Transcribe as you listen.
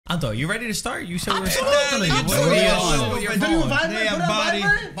Anto, you ready to start? You said Absolutely. What are you on? Your Do you phone. vibrate? They have Put on body.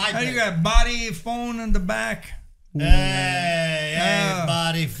 vibrate? You got body phone in the back. Hey,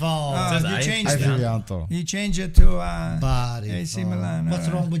 body phone. You changed I feel it. you, Anto. You change it to Body AC phone. Milan. What's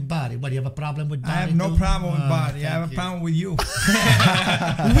wrong with body? What, you have a problem with body? I have no too? problem with body. I thank have a you. problem with you.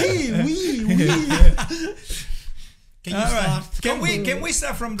 Can you All right. start? Can we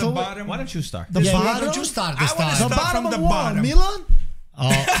start from the bottom? Why don't you start? The Yeah, bottom? why Don't you start this I wanna time? start from the bottom. Milan?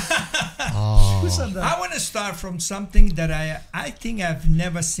 Oh. Who said that? I want to start from something that I think I've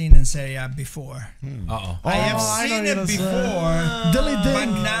never seen in Serie A before. Uh-oh. I have I seen know it you're before, Dilly but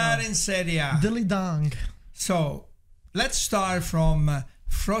ding. not in Serie A. Dilly dong. So let's start from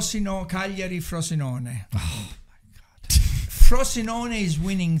Cagliari Frosinone. Oh my God! Frosinone is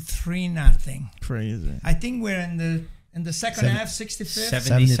winning 3-0. Crazy. I think we're in the second half, 65th,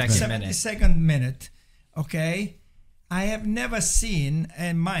 72nd minute. 72nd minute. Okay. I have never seen,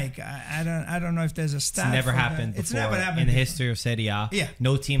 and Mike, I don't know if there's a stat. It's never for happened that. It's before never happened in the history of Serie A. Yeah.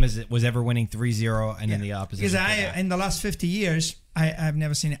 No team was ever winning 3-0 and then the opposition. Because in the last 50 years, I've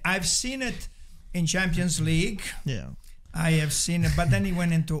never seen it. I've seen it in Champions League. Yeah. I have seen it, but then he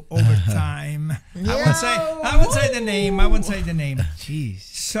went into overtime. I would say the name. Jeez.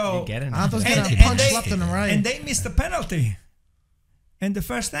 So You're getting Anto's it. getting punched left and right. And they missed the penalty in the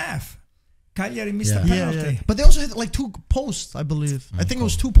first half. Cagliari missed the Yeah, penalty. yeah. But they also hit like 2 posts, I believe. I think it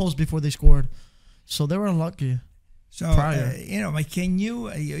was 2 posts before they scored. So they were unlucky. So Prior. like,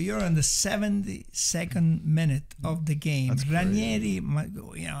 you're on the 72nd minute of the game. That's crazy. Ranieri,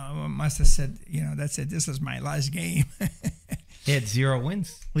 must have said, that's it. This is my last game. He had 0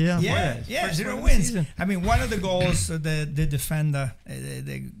 wins. Yeah. Yeah, First 0 win of the wins. season. I mean, one of the goals, the defender,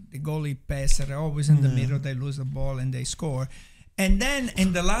 the goalie passer, they're always in the middle. They lose the ball and they score. And then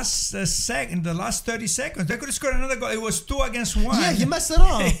in the last the last 30 seconds, they could have scored another goal. It was 2 against 1. Yeah, he messed it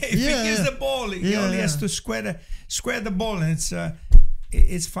up. If he gets the ball, he only has to square the ball, and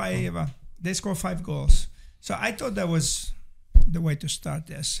it's 5. They score 5 goals. So I thought that was the way to start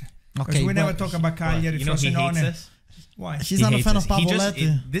this. Because Okay, we never talk about Cagliari, You know he hates Frosinone. this? Why? He's He not a hates fan us. of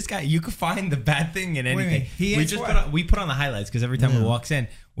Pavoletti. This guy, you could find the bad thing in Wait a anything. minute, he hates what? We put on the highlights because every time we walks in,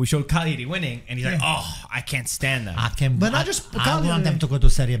 we showed Cagliari winning, and he's like, "Oh, I can't stand them." But not just I Cagliari. want them to go to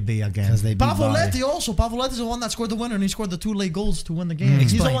Serie B again. Because they beat Pavoletti also. Pavoletti's the one that scored the winner, and he scored the 2 late goals to win the game.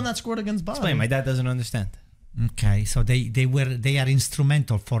 He's the Explain. one that scored against Ballon. Explain. My dad doesn't understand. Okay, so they are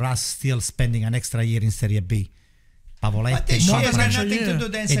instrumental for us still spending an extra year in Serie B. But Pavoletti. this shit has got Conference. nothing to do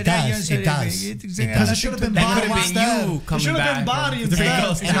with It Serie A and does, Serie it B. does. Because it should have been That Body could have been instead. you It coming should have back. been Body from 3 instead.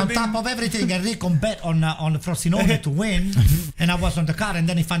 goals. And on top of everything, Enrico bet on Frosinone to win, and I was on the car, and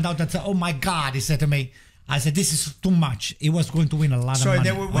then he found out that, oh my God, he said to me, I said, this is too much. He was going to win a lot of So money.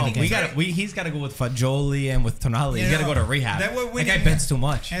 they were winning. He's got to go with Fagioli and with Tonali. He's got to go to rehab. They were That winning. guy bets too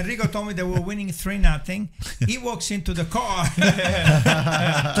much. Enrico told me they were winning 3-0. He walks into the car.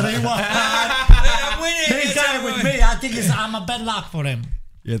 3-1. I'm winning. He's got it with me. I think I'm a bad luck for him.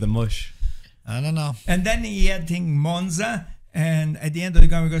 You're the mush. I don't know. And then he had Monza. And at the end of the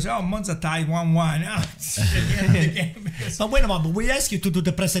game, he goes, "Oh, Monza tied 1-1." Oh, it's at the end of the game. But wait a moment, we asked you to do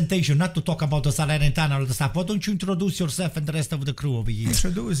the presentation, not to talk about the Salernitana or the stuff. Why don't you introduce yourself and the rest of the crew over here?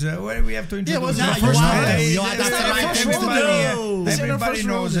 Introduce. What do we have to introduce? what's your Everybody- first name? everybody- You are the everybody- first everybody- rodeo. This is your Everybody first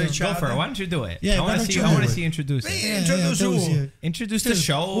knows rodeo. each Go other. for it. Why don't you do it? Yeah, I why want don't to see. you I do want to it? see you introduce it. Introduce who? Introduce the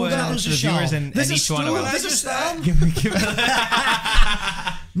show Who to introduce the the show? viewers and This is each one Stu. of us. This is Stan.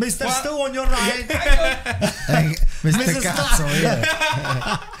 Mr. Stu on your right. Hey, Mr. Cazzo,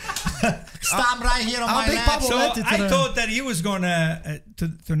 yeah. Stam right here on I'll my take left. So Pavoletti I today. thought that he was gonna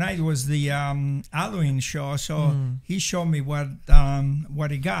tonight was the Halloween show. So he showed me what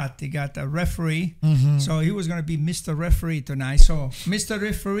he got. He got a referee. So he was gonna be Mr. Referee tonight. So Mr.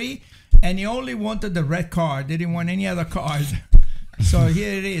 Referee, and he only wanted the red card. They didn't want any other card. So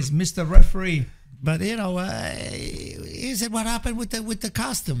here it is, Mr. Referee. But you know, he said, "What happened with the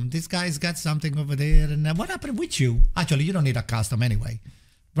costume? This guy's got something over there." And what happened with you? Actually, you don't need a costume anyway,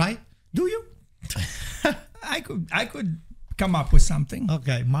 right? Do you? I could come up with something.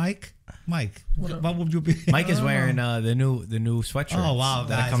 Okay, Mike. What would you be? Mike is wearing the new sweatshirts. Oh wow,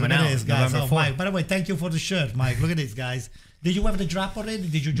 that guys! are coming Look at out this, guys. November Oh, 4th. Mike, by the way, thank you for the shirt, Mike. Look at this, guys. Did you have the drop already?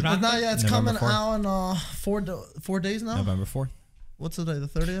 Did you drop Not it? yet. It's November coming 4th. out in 4 days now. November 4th. What's the day? The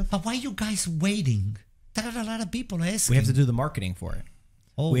 30th? But why are you guys waiting? There are a lot of people asking. We have to do the marketing for it.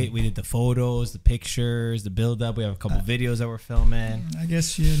 Oh. We did the photos, the pictures, the build up. We have a couple videos that we're filming. I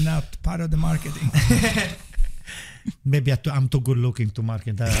guess you're not part of the marketing. Maybe I'm too good looking to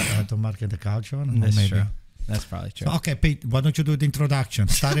market the calcio. I don't know, That's maybe. true. That's probably true. Okay, Pete, why don't you do the introduction?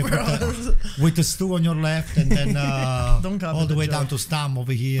 Starting with the Stu on your left and then all the way down to Stam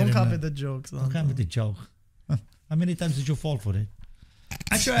over here. Don't copy the jokes. Don't copy the joke. How many times did you fall for it?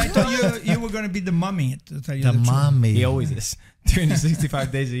 Actually, I thought you were going to be the mummy. To tell you The the truth. mummy. He always is.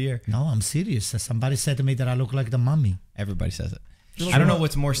 365 days a year. No, I'm serious. Somebody said to me that I look like the mummy. Everybody says it. I don't know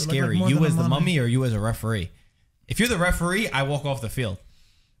what's more scary, more you than as a the mummy. mummy or you as a referee. If you're the referee, I walk off the field.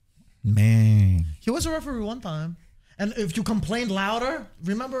 Man. He was a referee one time. And if you complained louder,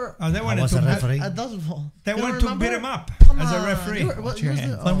 remember? Oh, they I wanted was to a referee. They wanted to beat him up as a referee.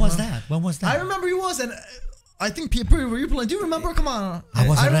 When was that? When was that? I remember he was, and I think people were playing. Do you remember? Come on. I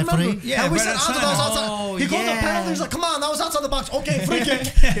was a remember. referee? Yeah, and we but said that's Anto, that was not- outside. He called a penalty. He's like, come on, that was outside the box. Okay, free kick.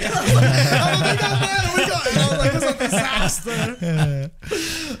 We go. And I was like, this is a disaster.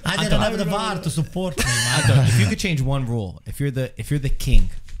 I didn't have the VAR to support me, man. Anto, if you could change one rule, if you're the king,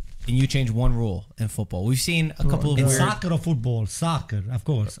 and you change one rule in football, we've seen a couple of In weird. soccer or football? Soccer, of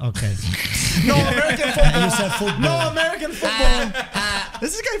course. Okay. No, American football. You said football. No, American football.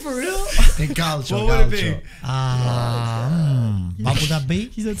 Is this guy for real? In calcio. What would it be? What would that be?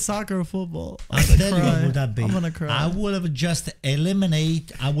 He said soccer or football. I'll tell you what would that be. I'm gonna cry. I would have just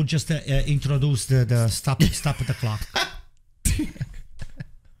eliminate. I would just introduce the stop the clock.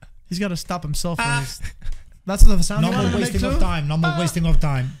 He's got to stop himself. That's the sound. No you more wanted to wasting make of too? time. No more wasting of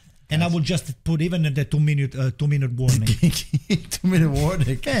time. And I would just put even the 2 minute warning. 2 minute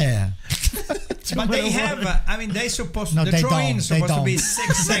warning. Yeah. But they have, I mean, they supposed No, the they throw-in is don't. They supposed to be don't.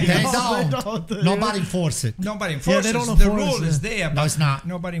 6 They seconds. don't. Nobody enforce it. Nobody enforces. they don't the enforce rule it. is there, No, but it's not.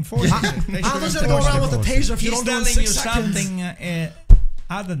 nobody enforces it. They How should does it enforce go around with a taser if you He's don't do it in telling you 6 seconds? something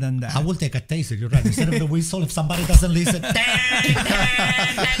other than that. I will take a taser. You're right. Instead of the whistle, if somebody doesn't listen,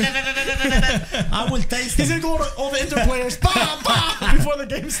 I will taste He's them. going to go to all the interplayers bam, bam, before the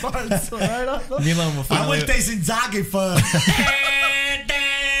game starts. Right? Milan will I finally. will taste Inzaghi first.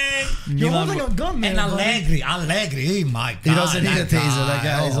 You're Milan holding will- a gun, man. And buddy. Allegri, oh my God. He doesn't need a that taser. That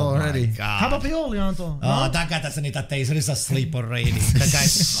guy is oh already. my God. How about Pioli, Anto? Oh, that guy doesn't need a taser. He's asleep already. The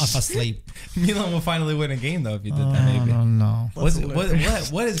guy's off asleep. Milan will finally win a game though if you did that. Maybe. no.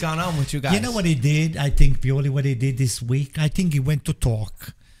 What has gone on with you guys? You know what he did? I think Pioli, what he did this week, I think he went to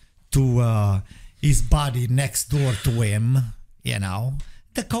talk to his buddy next door to him, you know,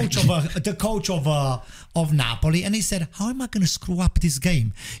 the coach of Napoli, and he said, "How am I going to screw up this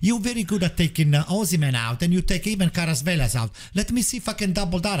game? You're very good at taking Osimhen out, and you take even Kvaratskhelia out. Let me see if I can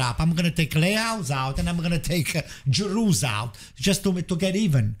double that up. I'm going to take Leao's out, and I'm going to take Giroud's out just to get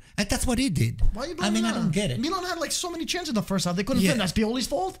even." And that's what he did. Why you I mean, I blaming don't that? get it. Milan had like so many chances in the first half. They couldn't Yeah. finish. That's Pioli's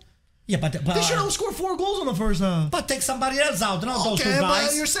fault. Yeah, but They should have scored 4 goals in the first half. but take somebody else out, not those two Okay, but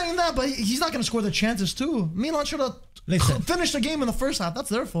guys. you're saying that, but he's not going to score the chances too. Milan should have Listen. finished the game in the first half. That's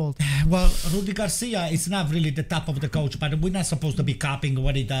their fault. Well, Rudi Garcia is not really the top of the coach, but we're not supposed to be copying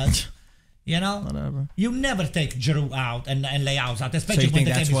what he does. You know? Whatever. You never take Giroud out and Leao's out, So especially you when think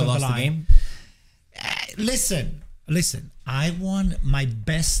the that's game is what on the lost the line. game? Listen. I want my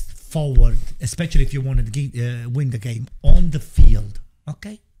best forward, especially if you want to win the game, on the field.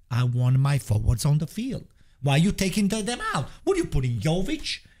 Okay? I want my forwards on the field. Why are you taking them out? What are you putting,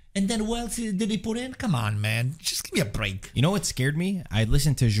 Jovic? And then who else did he put in? Come on, man. Just give me a break. You know what scared me? I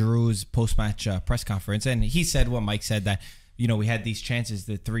listened to Giroud's post-match press conference, and he said what Mike said, that, you know, we had these chances,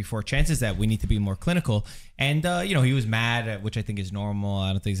 the 3-4 chances, that we need to be more clinical. And, you know, he was mad, which I think is normal.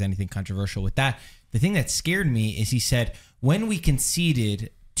 I don't think there's anything controversial with that. The thing that scared me is he said, when we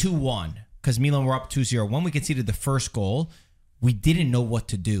conceded 2-1, because Milan were up 2-0, when we conceded the first goal, we didn't know what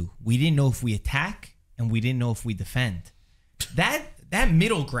to do. We didn't know if we attack, and we didn't know if we defend. That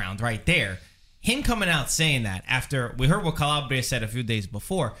middle ground right there, him coming out saying that after we heard what Calabria said a few days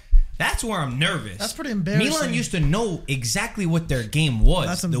before, that's where I'm nervous. That's pretty embarrassing. Milan used to know exactly what their game was.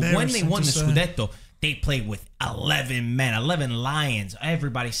 That's When they embarrassing won to the say. Scudetto, they played with 11 men, 11 lions,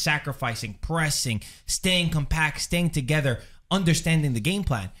 everybody sacrificing, pressing, staying compact, staying together, understanding the game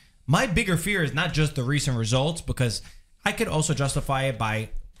plan. My bigger fear is not just the recent results, because I could also justify it by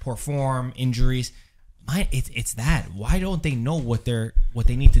poor form, injuries. It's that. Why don't they know what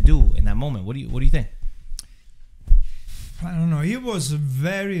they need to do in that moment? What do you think? I don't know. He was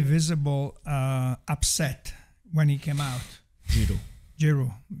very visible, upset when he came out.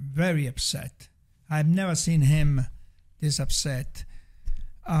 Giroud, very upset. I've never seen him this upset.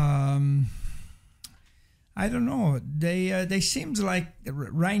 I don't know. They seems like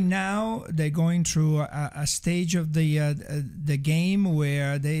right now they're going through a stage of the game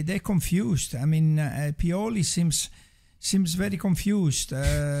where they're confused. I mean, Pioli seems very confused.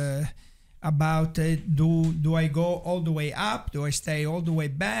 about do I go all the way up? Do I stay all the way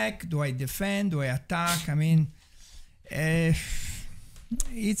back? Do I defend? Do I attack? I mean, it's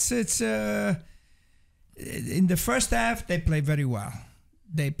in the first half they play very well.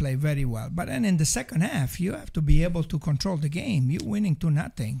 But then in the second half, you have to be able to control the game. You're winning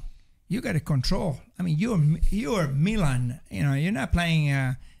 2-0. You got to control. I mean, you're Milan. You know, you're not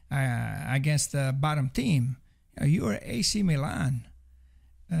playing against the bottom team. You're AC Milan.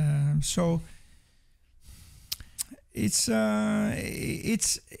 So it's. I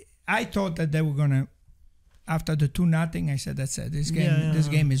thought that they were gonna. After the 2-0, I said, "That's it. This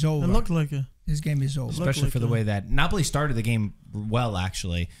game is over." It looked like it. This game is over. Especially for the way that Napoli started the game well,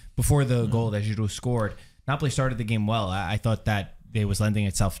 actually. Before the goal that Giroud scored, Napoli started the game well. I thought that it was lending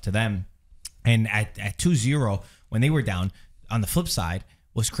itself to them. And at 2-0, when they were down, on the flip side,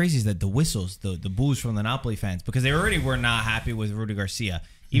 what's crazy is that the whistles, the boos from the Napoli fans, because they already were not happy with Rudi Garcia.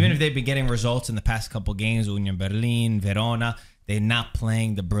 Even if they've been getting results in the past couple games, Union Berlin, Verona, they're not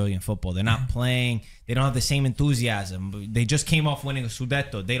playing the brilliant football. They're not playing. They don't have the same enthusiasm. They just came off winning a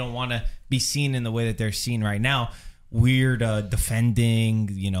Scudetto. They don't want to be seen in the way that they're seen right now. Weird defending,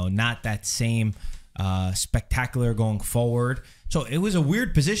 not that same spectacular going forward. So it was a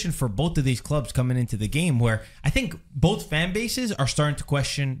weird position for both of these clubs coming into the game, where I think both fan bases are starting to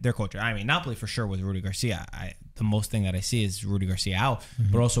question their coach. I mean, Napoli for sure with Rudi Garcia. The most thing that I see is Rudi Garcia out,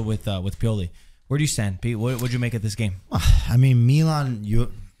 but also with Pioli. Where do you stand, Pete? What would you make of this game? I mean, Milan.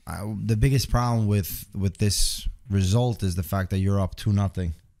 The biggest problem with this result is the fact that you're up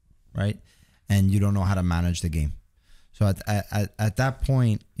 2-0, right? And you don't know how to manage the game. So at that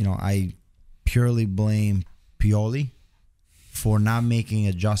point, I purely blame Pioli for not making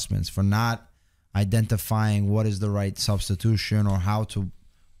adjustments, for not identifying what is the right substitution or how to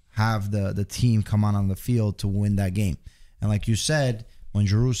have the team come on the field to win that game. And like you said, when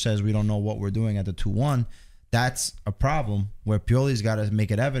Giroud says we don't know what we're doing at the 2-1, that's a problem where Pioli's got to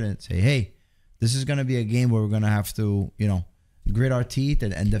make it evident. Say, hey, this is going to be a game where we're going to have to, grit our teeth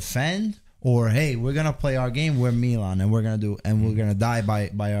and defend, or hey, we're going to play our game. We're Milan, and we're going to die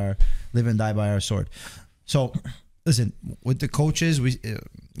by our live and die by our sword. So, listen, with the coaches,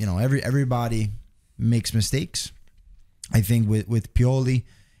 everybody makes mistakes. I think with Pioli,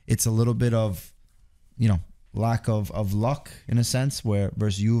 it's a little bit of, lack of luck in a sense, where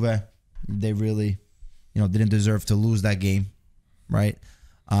versus Juve, they really, didn't deserve to lose that game, right?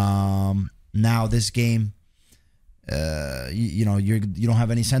 Now this game, you don't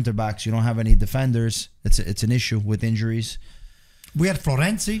have any center backs, you don't have any defenders. It's an issue with injuries. We had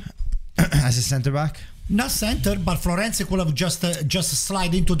Florenzi as a center back. Not center, but Florenzi could have just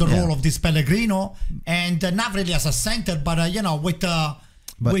slide into the role of this Pellegrino, and not really as a center, but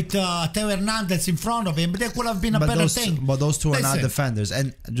with Teo Hernandez in front of him, but there could have been a better thing. But those two are not defenders.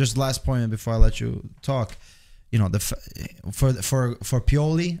 And just last point before I let you talk, for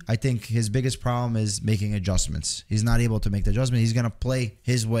Pioli, I think his biggest problem is making adjustments. He's not able to make the adjustment. He's going to play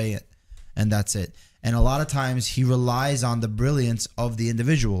his way, and that's it. And a lot of times he relies on the brilliance of the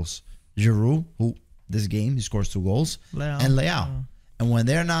individuals. Giroud, who this game he scores 2 goals, and Leao. And when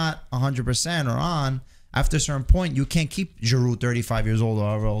they're not 100% or on, after a certain point, you can't keep Giroud, 35 years old or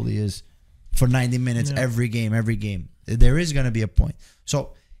however old he is, for 90 minutes every game. There is going to be a point.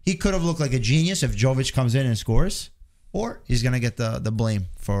 So he could have looked like a genius if Jovic comes in and scores, or he's going to get the blame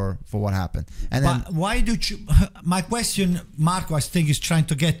for what happened. And then, why do you... My question, Marco, I think is trying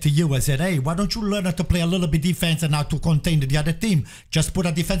to get to you. I said, hey, why don't you learn how to play a little bit defense and how to contain the other team? Just put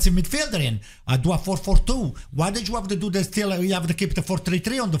a defensive midfielder in. Do a 4-4-2. Why did you have to do this still? You have to keep the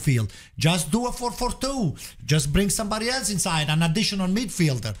 4-3-3 on the field. Just do a 4-4-2. Just bring somebody else inside, an additional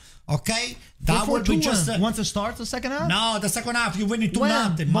midfielder. Okay? That would be just... Once it starts the second half? No, the second half, you win it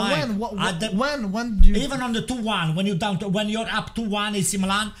 2-0. When do you... Even on the 2-1, when you're up 2-1 AC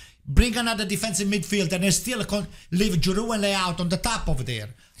Milan, bring another defensive midfielder and still leave Giroud and Leao on the top over there.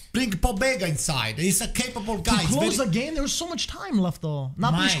 Bring Pobega inside. He's a capable guy. To close the game, there was so much time left though.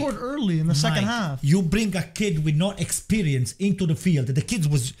 Napoli scored early in the second half. You bring a kid with no experience into the field. The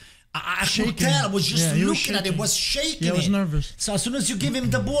kid was... I could tell, was just looking at it, was shaking. Yeah, he was nervous. So as soon as you give him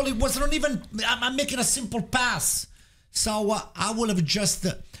the ball, it wasn't even... I'm making a simple pass. So I will have just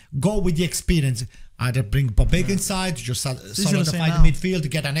go with the experience. Either bring Pobega inside, just solidify the midfield,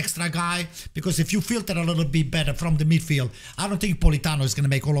 get an extra guy. Because if you filter a little bit better from the midfield, I don't think Politano is going to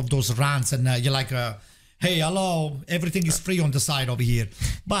make all of those runs. And you're like, hey, hello, everything is free on the side over here.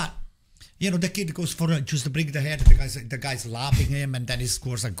 But, the kid goes for just to bring the head. The guy's laughing him, and then he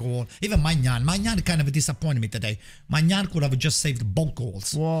scores a goal. Even Magnan kind of disappointed me today. Magnan could have just saved both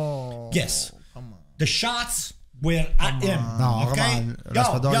goals. Whoa. Yes. Come on. The shots... where I am. No, okay? come on.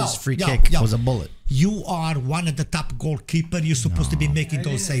 Raspadori's free kick was a bullet. You are one of the top goalkeeper. You're supposed to be making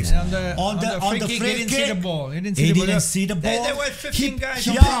those saves. On the free kick, he didn't see the ball. He didn't see the ball. There were 15 guys.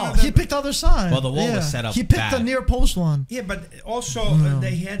 He picked the other side. Well, the wall was set up He picked bad. the near post one. Yeah, but also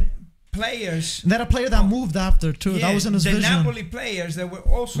they had players. And then a player that moved after too. That was in his vision. The Napoli players that were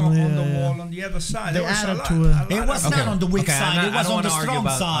also on the wall on the other side. They added to it. It was not on the weak side. It was on the strong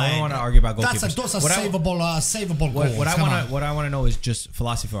side. I don't want to argue about goalkeepers. That's a savable goal. What I want to know is just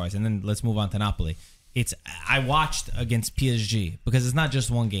philosophy-wise, and then let's move on to Napoli. I watched against PSG because it's not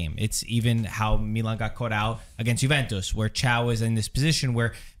just one game. It's even how Milan got caught out against Juventus, where Ciao is in this position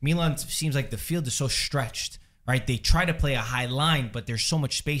where Milan seems like the field is so stretched. Right, they try to play a high line, but there's so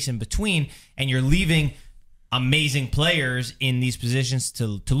much space in between, and you're leaving amazing players in these positions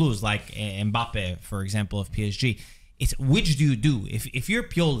to lose, like Mbappe, for example, of PSG. It's which do you do? If you're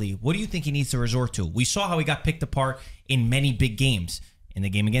Pioli, what do you think he needs to resort to? We saw how he got picked apart in many big games. In the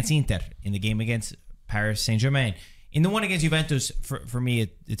game against Inter, in the game against Paris Saint-Germain, in the one against Juventus. For me,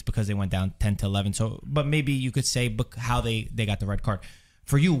 it's because they went down 10-11. So, but maybe you could say how they got the red card.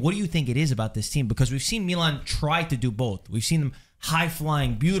 For you, what do you think it is about this team? Because we've seen Milan try to do both. We've seen them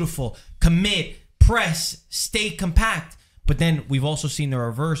high-flying, beautiful, commit, press, stay compact. But then we've also seen the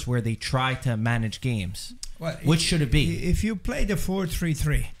reverse where they try to manage games. Well, which should it be? If you play the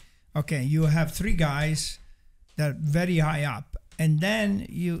 4-3-3, okay, you have three guys that are very high up. And then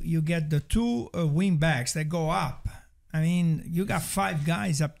you get the two wing backs that go up. I mean, you got five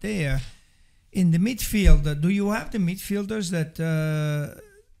guys up there. In the midfield, do you have the midfielders that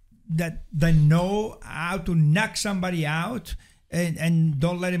know how to knock somebody out and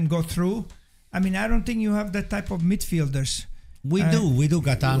don't let him go through? I mean, I don't think you have that type of midfielders. We do,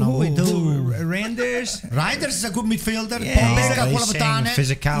 Gaetano. We do. Reinders is a good midfielder.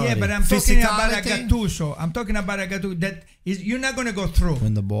 Physicality. Yeah, but I'm talking about a Gattuso. I'm talking about a Gattuso that you're not going to go through.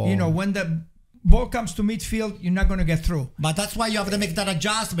 When the ball, when the ball comes to midfield, you're not going to get through. But that's why you have to make that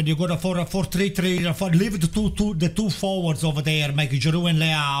adjustment. You go to 4-3-3, leave the two forwards over there, make Giroud and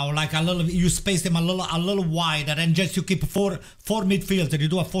Leao like a little. You space them a little wider, and just you keep four midfielders. You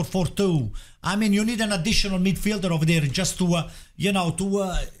do a 4-4-2. I mean, you need an additional midfielder over there just to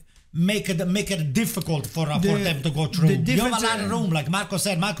make it difficult for them to go through. You have a lot of room, like Marco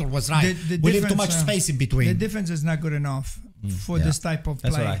said. Marco was right. We leave too much space in between. The defense is not good enough for this type of play.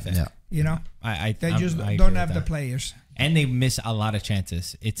 That's what I think. Yeah. You know, they just don't have the players. And they miss a lot of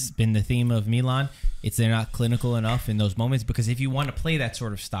chances. It's been the theme of Milan. They're not clinical enough in those moments, because if you want to play that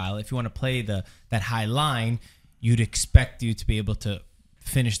sort of style, if you want to play that high line, you'd expect you to be able to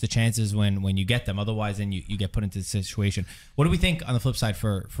finish the chances when you get them. Otherwise, then you get put into the situation. What do we think on the flip side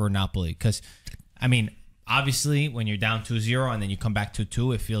for Napoli? Because, I mean, obviously, when you're down 2-0 and then you come back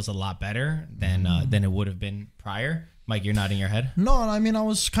 2-2, it feels a lot better than it would have been prior. Mike, you're nodding your head? No, I mean, I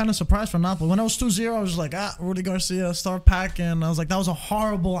was kind of surprised for Napoli. When I was 2-0, I was like, Rudi Garcia, start packing. I was like, that was a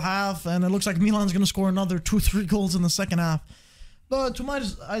horrible half, and it looks like Milan's going to score another 2-3 goals in the second half. But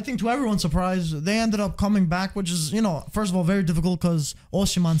I think to everyone's surprise, they ended up coming back, which is, first of all, very difficult because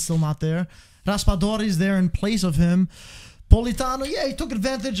Osimhen's still not there. Raspadori's there in place of him. Politano, he took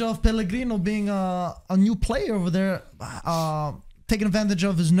advantage of Pellegrino being a new player over there, taking advantage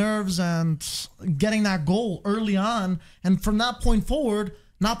of his nerves and getting that goal early on. And from that point forward,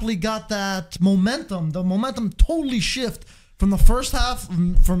 Napoli got that momentum. The momentum totally shift from the first half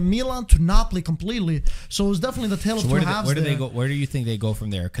from Milan to Napoli completely. So it was definitely the tale of two halves. Where do they go? Where do you think they go from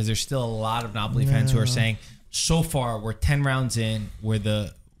there? Because there's still a lot of Napoli fans who are saying, so far we're 10 rounds in,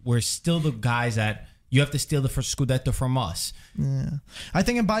 we're still the guys that you have to steal the first Scudetto from us. Yeah, I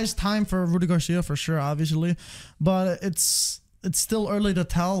think it buys time for Rudi Garcia for sure, obviously, but it's still early to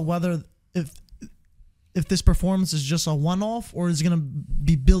tell whether if this performance is just a one-off or is going to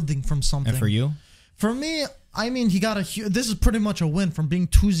be building from something. And for you? For me, I mean, this is pretty much a win from being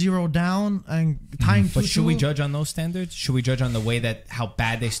 2-0 down and tying 2-2. But should we judge on those standards? Should we judge on the way how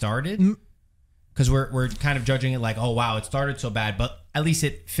bad they started? Because we're kind of judging it like, oh, wow, it started so bad, but at least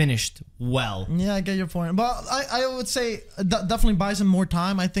it finished well. Yeah, I get your point. But I would say definitely buys him more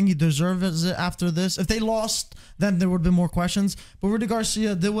time. I think he deserves it after this. If they lost, then there would be more questions. But Rudi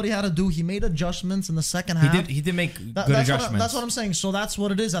Garcia did what he had to do. He made adjustments in the second half. He did make good adjustments. That's what I'm saying. So that's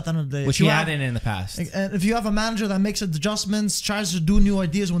what it is at the end of the day. Which he hadn't in the past. And if you have a manager that makes adjustments, tries to do new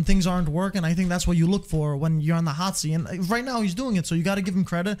ideas when things aren't working, I think that's what you look for when you're on the hot seat. And right now he's doing it, so you got to give him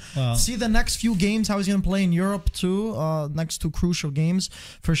credit. See the next few games, how he's going to play in Europe too. Next two crucial games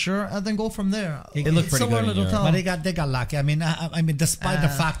for sure. I think and go from there. They look pretty good in Europe. But they got lucky. I mean, despite the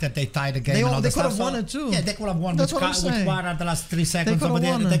fact that they tied the game, they could have won it too. Yeah, they could have won. That's what I'm saying. With the last 3 seconds,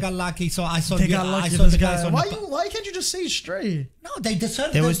 they got lucky. So I saw they the got lucky. the guys on Why can't you just say it straight? No, they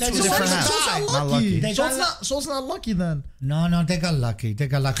deserved. There was two different halves. Not lucky. So it's not lucky then. No, they got lucky. They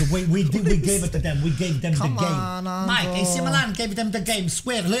got lucky. We gave it to them. We gave them the game. On, Mike, AC Milan gave them the game.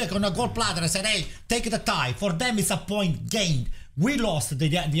 Square, look on a goal platter. I said, hey, take the tie. For them, it's a point gained. We lost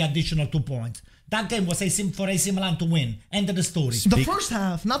the additional 2 points. That game was for AC Milan to win. End of the story. The first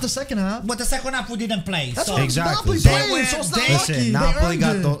half, not the second half. But the second half we didn't play. That's so what exactly. Napoli playing, so it's not Listen,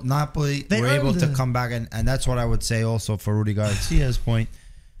 lucky. Napoli They were able earned to it. come back, and that's what I would say also for Rudi Garcia's point.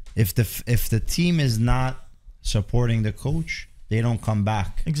 If the team is not supporting the coach, they don't come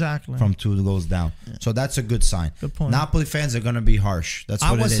back Exactly. from 2 goals down. Yeah. So that's a good sign. Good point. Napoli fans are going to be harsh. That's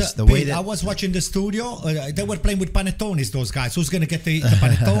what it is. The way that I was watching the studio, they were playing with panettones. Those guys, who's going to get the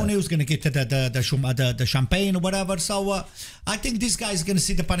panettone? Who's going to get the champagne or whatever? So I think this guy is going to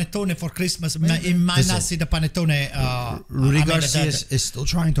see the panettone for Christmas. He might not see the panettone. Rudy Garcia is still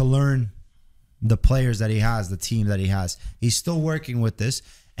trying to learn the players that he has, the team that he has. He's still working with this.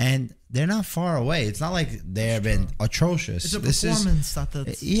 And they're not far away. It's not like they've been atrocious. It's a performance.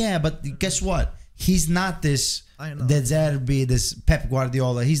 Yeah, but guess what? He's not this De Zerbi, this Pep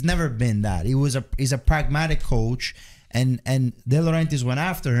Guardiola. He's never been that. He's a pragmatic coach, and De Laurentiis went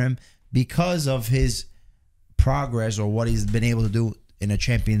after him because of his progress or what he's been able to do in a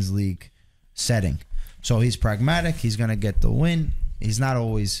Champions League setting. So he's pragmatic. He's gonna get the win. He's not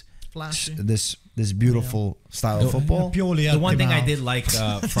always flashy. This beautiful style of football. The one thing I did like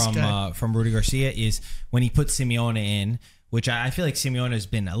from Rudi Garcia is when he put Simeone in, which I feel like Simeone has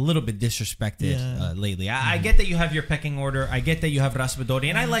been a little bit disrespected lately. I get that you have your pecking order. I get that you have Raspadori,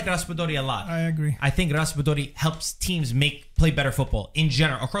 and I like Raspadori a lot. I agree. I think Raspadori helps teams play better football in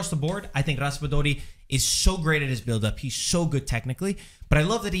general across the board. I think Raspadori is so great at his build-up. He's so good technically, but I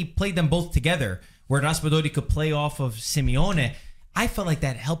love that he played them both together, where Raspadori could play off of Simeone. I felt like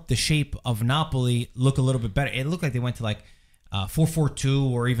that helped the shape of Napoli look a little bit better. It looked like they went to like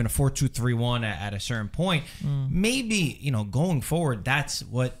 4-4-2 or even a 4-2-3-1 at a certain point. Maybe, going forward, that's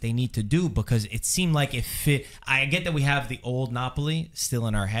what they need to do, because it seemed like I get that we have the old Napoli still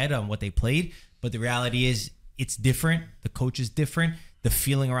in our head on what they played, but the reality is it's different. The coach is different. The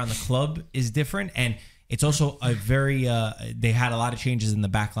feeling around the club is different. And it's also a very, they had a lot of changes in the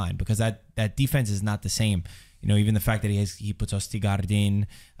back line, because that defense is not the same. Even the fact that he puts Ostigard in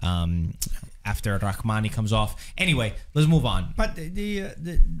after Rahmani comes off. Anyway, let's move on. But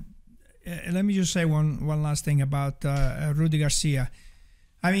let me just say one last thing about Rudi Garcia.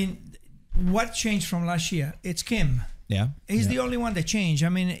 I mean, what changed from last year? It's Kim. Yeah. He's the only one that changed. I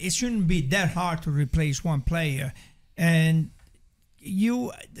mean, it shouldn't be that hard to replace one player. And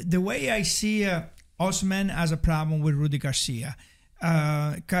the way I see Osman has a problem with Rudi Garcia.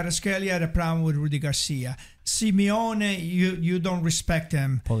 Kvaratskhelia had a problem with Rudi Garcia. Simeone, you don't respect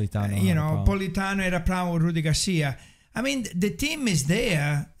him. Politano. Politano had a problem with Rudi Garcia. I mean, the team is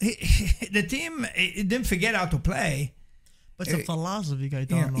there. The team didn't forget how to play. But it's a philosophy,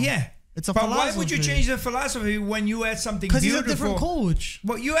 Gaetano. Yeah. It's a but philosophy. Why would you change the philosophy when you add something beautiful? Because he's a different coach.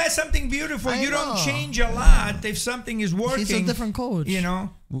 Well, you add something beautiful. You don't know. change a lot if something is working. He's a different coach.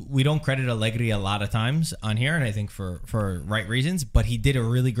 We don't credit Allegri a lot of times on here, and I think for right reasons, but he did a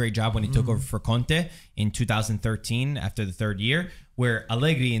really great job when he took over for Conte in 2013 after the third year, where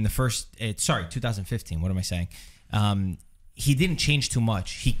Allegri in the 2015, what am I saying? He didn't change too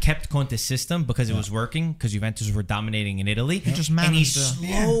much. He kept Conte's system because it was working, because Juventus were dominating in Italy. He just managed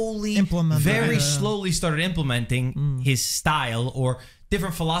very slowly started implementing his style or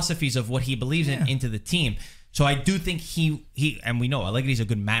different philosophies of what he believes in into the team. So I do think he and we know Allegri's a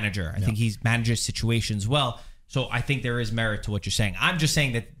good manager. I think he manages situations well. So I think there is merit to what you're saying. I'm just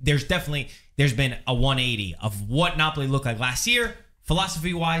saying that there's been a 180 of what Napoli looked like last year,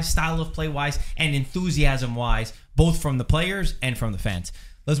 philosophy-wise, style of play-wise, and enthusiasm-wise, both from the players and from the fans.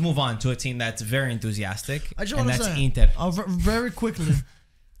 Let's move on to a team that's very enthusiastic, and that's Inter. Very quickly,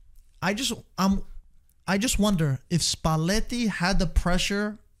 I just wonder if Spalletti had the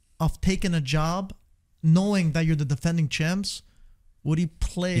pressure of taking a job, knowing that you're the defending champs, would he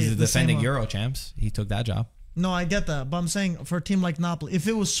play? He's the defending Euro champs. He took that job. No, I get that, but I'm saying for a team like Napoli, if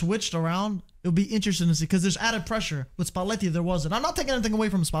it was switched around, it would be interesting to see, because there's added pressure. With Spalletti, there wasn't. I'm not taking anything away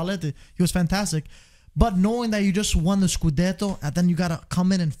from Spalletti. He was fantastic. But knowing that you just won the Scudetto and then you got to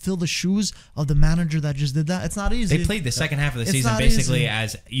come in and fill the shoes of the manager that just did that, it's not easy. They played the second half of the season basically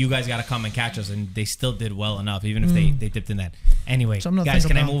as you guys got to come and catch us, and they still did well enough, even if they dipped in that. Anyway, guys,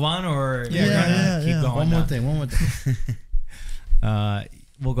 can I move on or keep going? One more thing.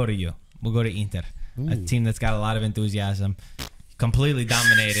 we'll go to you. We'll go to Inter, a team that's got a lot of enthusiasm. Completely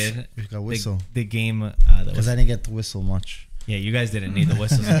dominated the game. Because I didn't get to whistle much. Yeah, you guys didn't need the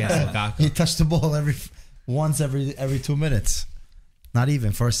whistles against Lukaku. He touched the ball once every 2 minutes. Not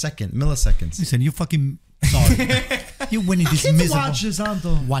even for a second, milliseconds. Listen, you fucking sorry. You winning this miserable. Watch this,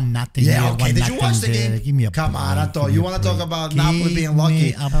 Anto. 1-0. Yeah, okay. Did you watch the game? Give me a Come on, Anto. You want to talk about Napoli being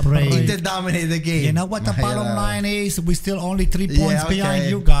lucky? Inter dominated the game. You know what the bottom line is? We're still only 3 points behind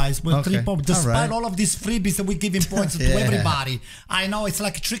you guys. We're 3 points. Despite all of these freebies that we're giving points to everybody. I know it's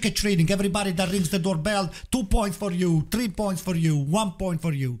like trick-or-treating. Everybody that rings the doorbell, 2 points for you, 3 points for you, 1 point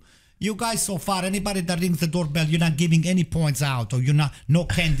for you. You guys so far, anybody that rings the doorbell, you're not giving any points out, or you're not no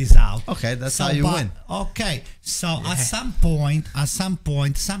candies out. Okay, that's how you win. Okay, so at some point,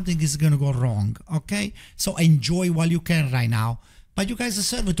 something is gonna go wrong. Okay, so enjoy while you can right now. But you guys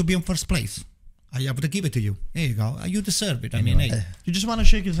deserve it to be in first place. I have to give it to you. There you go. You deserve it. I mean, hey. You just want to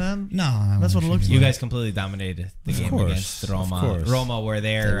shake his hand? No, that's what it looks like. You guys completely dominated the game against Roma. Roma were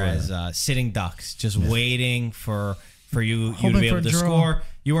there as sitting ducks, just waiting for you to be able to score.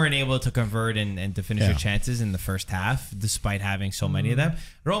 You weren't able to convert and to finish your chances in the first half, despite having so many of them.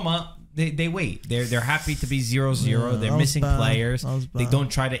 Roma, they wait. They're happy to be 0-0. They're missing players. They don't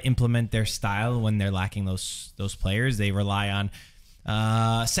try to implement their style when they're lacking those players. They rely on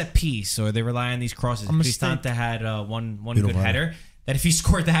set piece, or they rely on these crosses. Cristante had one good header that if he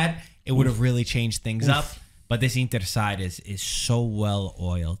scored that, it would have really changed things up. But this Inter side is so well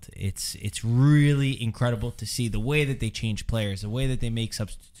oiled. It's really incredible to see the way that they change players, the way that they make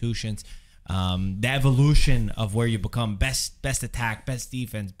substitutions, the evolution of where you become best attack, best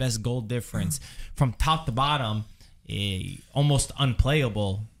defense, best goal difference from top to bottom, almost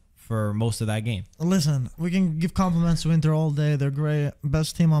unplayable for most of that game. Listen, we can give compliments to Inter all day. They're great,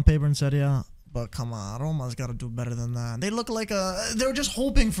 best team on paper in Serie A. But come on, Roma's got to do better than that. They look like they were just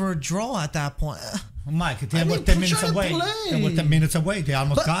hoping for a draw at that point. Mike, they were 10 minutes away. They were 10 minutes away. They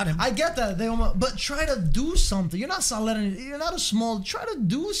almost got him. I get that. But try to do something. You're not you're not a small. Try to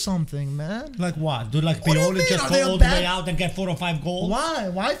do something, man. Like what? Do like Pioli just go all the way out and get 4 or 5 goals? Why?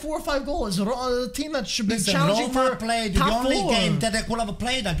 Why 4 or 5 goals? It's a team that should be challenging Roma for played top the only 4. game that they could have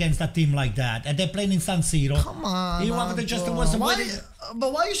played against a team like that, and they're playing in San Siro. Come on, you want to just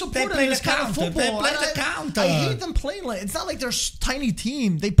but why are you supporting this kind of football? They play the counter. I hate them playing like it's not like they're a tiny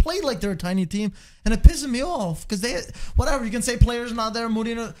team. They play like they're a tiny team, and it pisses me off because they whatever you can say players not there,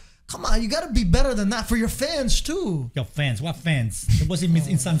 Mourinho. Come on, you got to be better than that for your fans too. Your fans? What fans? It was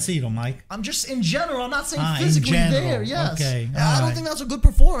in San Siro, Mike. I'm just in general. I'm not saying physically there. Yes. Okay. I don't think that's a good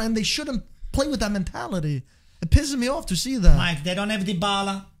performance, and they shouldn't play with that mentality. It pisses me off to see that. Mike, they don't have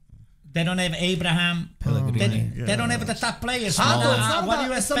Dybala. They don't have Abraham. They don't have the top players. What are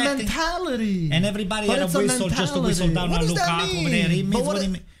you expecting? It's a mentality. And everybody had a whistle just to whistle down on Lukaku over there. He means what he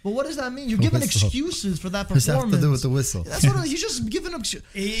means. But what does that mean? You're giving excuses for that performance. What does that have to do with the whistle? That's what you're just giving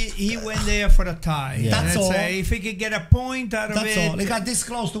excuses. He went there for the tie. Yeah. That's all. If he could get a point out of it. That's all. He got this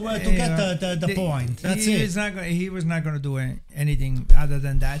close to get the point. That's it. He was not going to do anything other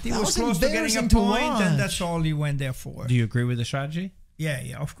than that. He was close to getting a point, and that's all he went there for. Do you agree with the strategy?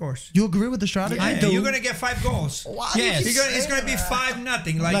 Yeah, of course. You agree with the strategy? Yeah, I do. You're going to get 5 goals. Yes. It's going to be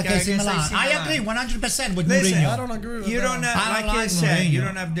 5-0. Like AC Milan. I agree 100% with Mourinho. I don't agree with that. You don't have, like I said, you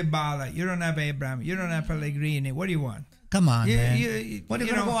don't have Dybala. You don't have Abraham. You don't have Pellegrini. What do you want? Come on, man. What are you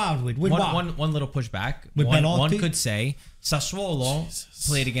going to go out with? One little pushback. One could say Sassuolo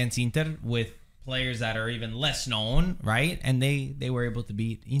played against Inter with players that are even less known, right? And they were able to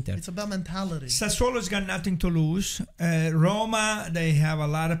beat Inter. It's about mentality. Sassuolo's got nothing to lose. Roma, they have a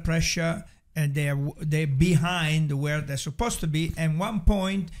lot of pressure, and they're behind where they're supposed to be. And 1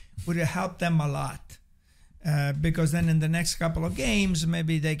 point would help them a lot, because then in the next couple of games,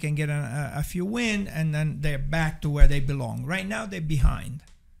 maybe they can get a few wins, and then they're back to where they belong. Right now, they're behind.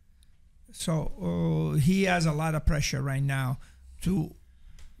 So he has a lot of pressure right now to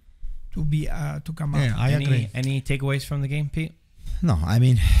come out. Yeah, I agree. Any takeaways from the game, Pete? No, I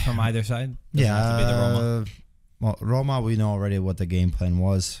mean from either side. Well, Roma, we know already what the game plan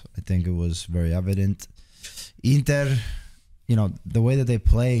was. I think it was very evident. Inter, the way that they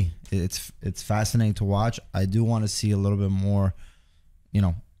play, it's fascinating to watch. I do want to see a little bit more,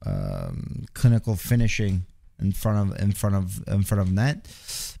 clinical finishing in front of net.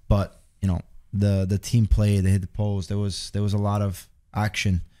 But the team play, they hit the post. There was a lot of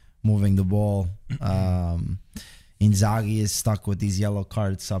action moving the ball. Inzaghi is stuck with these yellow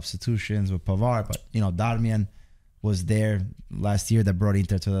card substitutions with Pavard, but Darmian was there last year that brought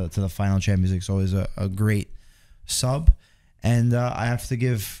Inter to the final Champions League, so it was a great sub. And I have to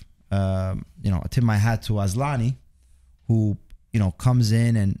give tip my hat to Aslani, who comes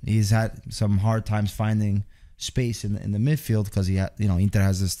in and he's had some hard times finding space in the midfield because Inter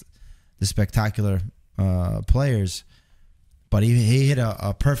has this spectacular players, but he hit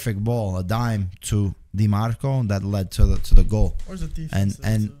a perfect ball, a dime to Di Marco that led to the goal. Where's the defense?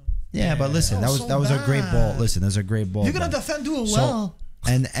 And yeah, but listen, that was a great ball. Listen, there's a great ball. You're gonna defend do it well.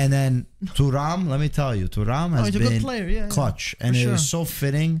 And then Thuram, let me tell you, Thuram has been a good player, clutch, and it was so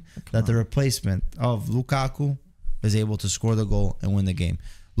fitting that the replacement of Lukaku is able to score the goal and win the game.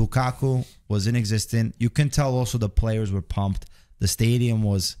 Lukaku was inexistent. You can tell also the players were pumped. The stadium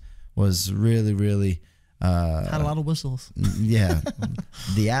was really, really had a lot of whistles. Yeah,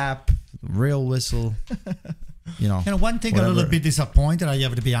 the app, real whistle. One thing whatever. a little bit disappointed, I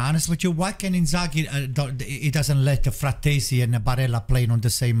have to be honest with you. Why can Inzaghi he doesn't let Frattesi and Barella playing on the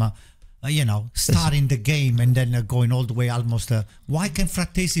same starting the game and then going all the way almost. Why can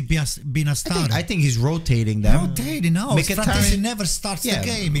Frattesi be a starter? I think he's rotating them. Rotating, no. Frattesi never starts the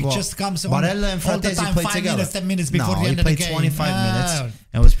game. He just comes on Barella and Frattesi played 5 together. minutes, 10 minutes before the end of the game. He played 25 minutes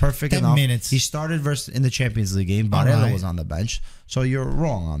and was perfect 10 enough. minutes. He started in the Champions League game. Barella was on the bench. So you're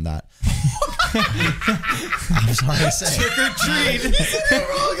wrong on that. I'm sorry to say. Trick or treat.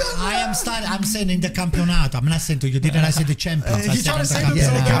 I'm saying in the campionato. I'm not saying to you. Didn't I say the Champions? He's trying to save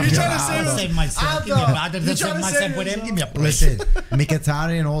himself. He's trying to save myself. Give me a place. Listen,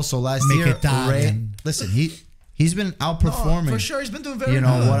 Mkhitaryan also last year. Listen, he's been outperforming. For sure, he's been doing very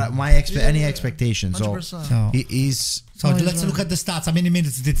well. What any expectations? 100%. So he's. So let's look at the stats. How many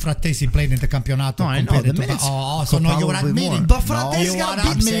minutes did Frattesi play in the campionato? No, I know the minutes. So no, you were admitting. But Frattesi got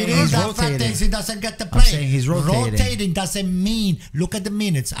admitting that Frattesi doesn't get the play. I'm saying he's rotating. Rotating doesn't mean look at the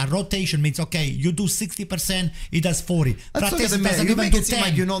minutes. A rotation means okay, you do 60%, he does 40. Frattesi doesn't even do 10.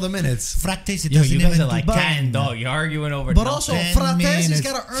 Like you know the minutes. Frattesi doesn't you guys even are like do cat and dog. You're arguing over. But also, Frattesi's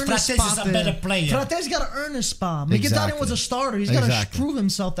got to earn his spot. Frattesi's a better player. Frattesi's got to earn his spot. Mkhitaryan was a starter. He's got to prove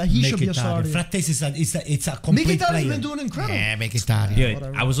himself that he should be a starter. Frattesi is a complete player. Mkhitaryan's been doing incredible.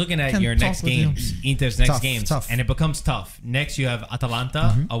 Yeah, I was looking at your next games, Inter's next games, tough. and it becomes tough. Next, you have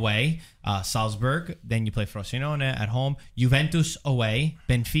Atalanta away, Salzburg. Then you play Frosinone at home, Juventus away,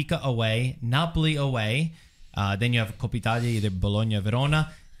 Benfica away, Napoli away. Then you have Coppa Italia, either Bologna or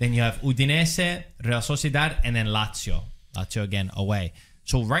Verona. Then you have Udinese, Real Sociedad, and then Lazio. Lazio again away.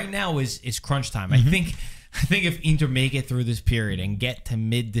 So right now is crunch time. I think if Inter make it through this period and get to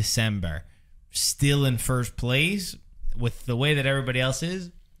mid-December, still in first place. With the way that everybody else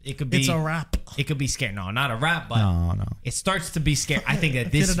is, it could be. It's a wrap. It could be scary. No, not a wrap, but no. It starts to be scary. I think that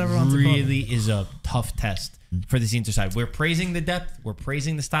this really is a tough test for this Inter side. We're praising the depth. We're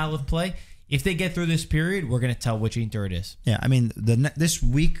praising the style of play. If they get through this period, we're going to tell which Inter it is. Yeah, I mean, this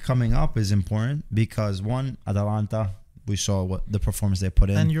week coming up is important because one, Atalanta, we saw what the performance they put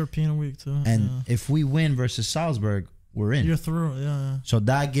in, and European week too. And if we win versus Salzburg, we're in. You're through. Yeah. So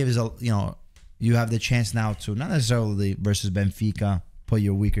that gives you have the chance now to not necessarily versus Benfica put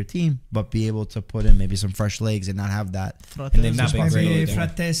your weaker team, but be able to put in maybe some fresh legs and not have that. And they've not been great.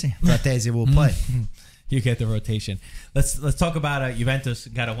 Frattesi will play. You get the rotation. Let's talk about Juventus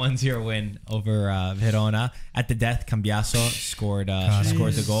got a 1-0 win over Verona at the death. Cambiaso scored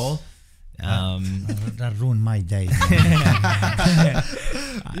the goal. That ruined my day.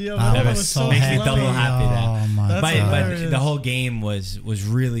 I was so makes me double happy that. But the whole game was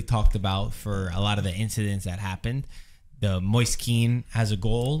really talked about for a lot of the incidents that happened. The Moise Kean has a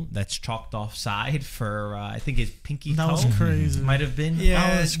goal that's chalked offside for I think his pinky toe. That was crazy. Might have been.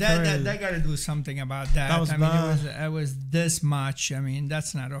 Yeah, they got to do something about that. That was bad. It was this much. I mean,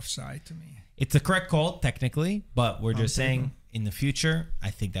 that's not offside to me. It's the correct call technically, but we're just saying in the future, I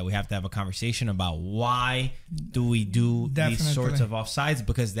think that we have to have a conversation about why do we do these sorts of offsides,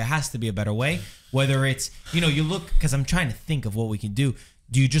 because there has to be a better way. Whether it's, you look, because I'm trying to think of what we can do.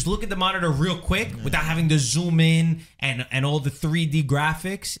 Do you just look at the monitor real quick without having to zoom in and all the 3D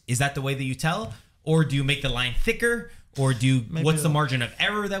graphics? Is that the way that you tell? Or do you make the line thicker? Or what's the margin of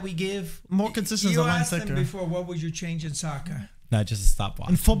error that we give? More consistent. You asked them before, what would you change in soccer? Not just a stopwatch.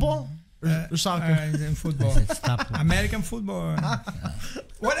 In football? Or soccer? In football. American football.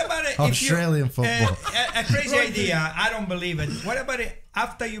 What about it? Australian football. A crazy idea. I don't believe it. What about it?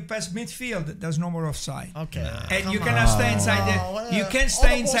 After you pass midfield, there's no more offside. Okay. And you cannot stay inside you can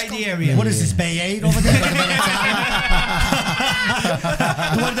stay inside the area. What is this, Bay 8 over there?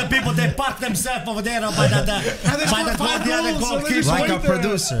 When the people, they park themselves over there by the goalkeeper. Like a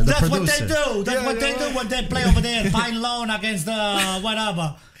producer. That's what they do. That's what they do when they play over there. Fine loan against the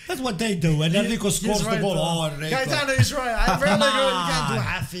whatever. That's what they do. And Enrico scores the goal. Oh, Gaetano is right. I really you can't do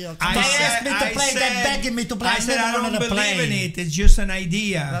half field. They asked me to play. They're begging me to play. I said I don't believe play. in it. It's just an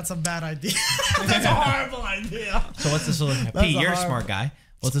idea. That's a bad idea. That's a horrible idea. So what's the solution? Pete, you're a smart guy.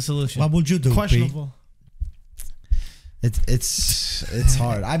 What's the solution? What would you do, Questionable. It's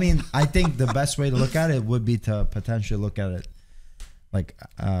hard. I mean, I think the best way to look at it would be to potentially look at it like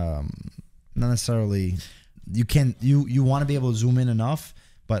not necessarily you want to be able to zoom in enough,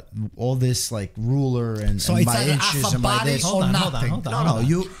 but all this like ruler and, So and it's by either inches half a and by body this. or nothing.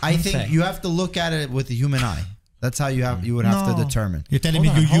 No. I think you have to look at it with the human eye. That's how you would have to determine. You're telling me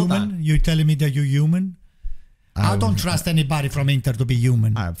you're human? You're telling me that you're human? I don't trust anybody from Inter to be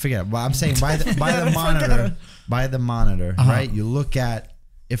human. All right, forget it. Well, I'm saying by the monitor, right? You look at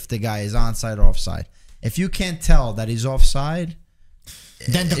if the guy is onside or offside. If you can't tell that he's offside,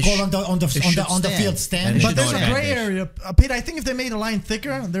 then the call on the field stand. But there's a gray area, Pete. I think if they made a line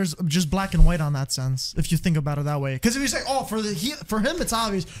thicker, there's just black and white on that sense. If you think about it that way, because if you say, "Oh, for him it's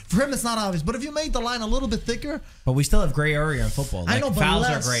obvious," for him it's not obvious. But if you made the line a little bit thicker, but we still have gray area in football. Like, I know, but fouls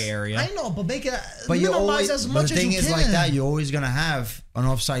less, are gray area. I know, but make it minimize as much as you can. But the thing is, like that, you're always gonna have an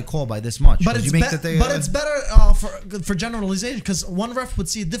offside call by this much. But it's better for generalization because one ref would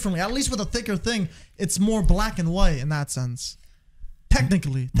see it differently. At least with a thicker thing, it's more black and white in that sense.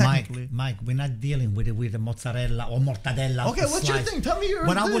 Technically. Mike, we're not dealing with the mozzarella or mortadella. Okay, what's your thing? Tell me your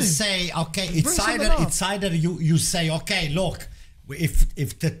When thing. I would say, okay, it's either you say, okay, look,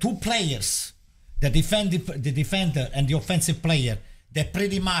 if the two players, the defender and the offensive player, they're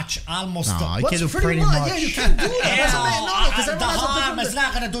pretty much almost. No, you What's can't do pretty pretty much? much. Yeah, you can't do that. The arm is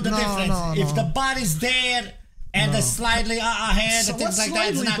not going to do the difference. If the body's there and they're slightly ahead, So things what's like that,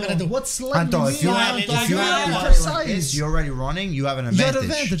 it's not going to do. What's slightly? Anto, if you have a body like this, you're already running. You have an You advantage. got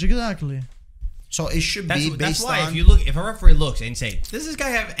advantage, exactly. So it should be based that's why on. if a referee looks and say, does this guy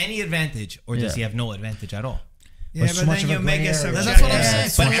have any advantage or does he have no advantage at all? Yeah, but then you make a subjective. That's what I'm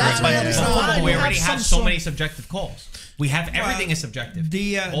saying. But That's why there's no line. we You already have have some so many subjective calls. We have everything is subjective. All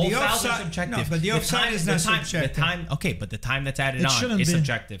The fouls are offside, subjective. no, but the offside is not subjective. Okay, but the time that's added It on shouldn't is be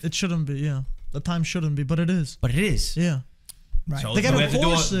subjective. It shouldn't be. Yeah, the time shouldn't be, but it is. But it is. Yeah. Right. So They do gotta we have to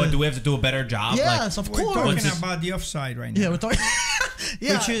enforce it. do we have to do a better job? Yes, of We're course. talking about the offside right now. Yeah, we're talking.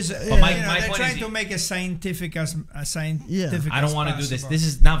 Yeah, Which is, But my they're point trying is- to make a scientific as I don't want to do this. possible. This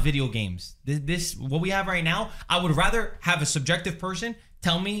is not video games. This what we have right now. I would rather have a subjective person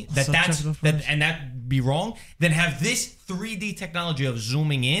tell me that that be wrong than have this 3D technology of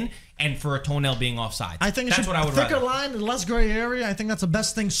zooming in and for a toenail being offside. I think that's what I would thicker rather. line and less gray area. I think that's the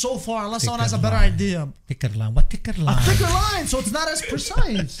best thing so far, unless someone has a better idea. Thicker line. What thicker line? A thicker line, so it's not as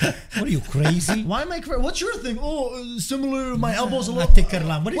precise. What are you, crazy? Why make? What's your thing? Oh, similar. My elbow's a A little thicker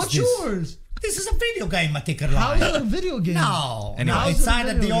line. What is What's this? yours? This is a video game, a thicker How line. is it a video game? No, Anyway. no, it's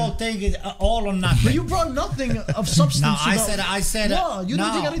either the whole thing is all or nothing. But you brought nothing of substance. No, to I said. No, you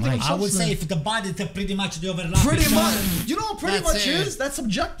didn't think anything of I would say substance. if the body is pretty much the overlap. Pretty much. You know what pretty That's much it. is? That's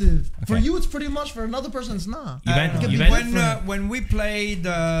subjective. For you, it's pretty much. For another person, it's not. When we played,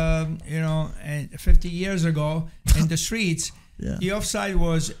 50 years ago in the streets, Yeah. the offside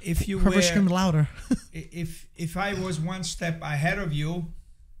was if you Whoever were screamed louder. if I was one step ahead of you,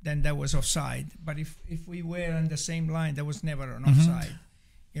 then that was offside. But if we were on the same line, that was never an offside.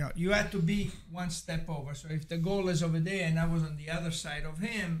 You had to be one step over. So if the goal is over there and I was on the other side of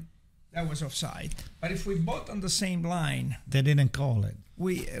him, that was offside. But if we both on the same line, They didn't call it.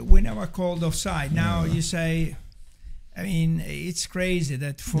 we never called offside. Now you say, I mean, it's crazy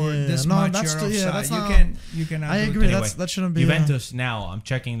that for this much you're offside. You can. I agree. That shouldn't be. Juventus now. I'm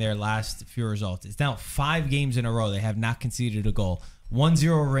checking their last few results. It's now 5 games in a row they have not conceded a goal.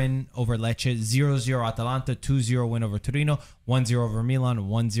 1-0 win over Lecce, 0-0 Atalanta, 2-0 win over Torino, 1-0 over Milan,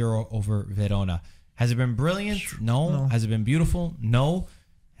 1-0 over Verona. Has it been brilliant? No. Has it been beautiful? No.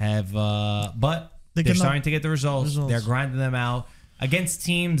 But they're starting to get the results. They're grinding them out against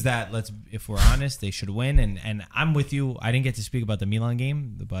teams that, if we're honest, they should win. And I'm with you. I didn't get to speak about the Milan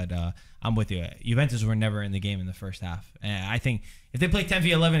game, but I'm with you. Juventus were never in the game in the first half. And I think if they play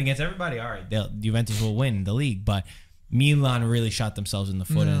 10v11 against everybody, all right, Juventus will win the league. But Milan really shot themselves in the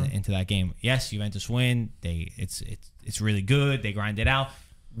foot into that game. Yes, Juventus win. It's really good. They grind it out.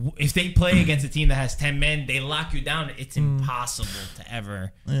 If they play against a team that has 10 men, they lock you down. It's impossible to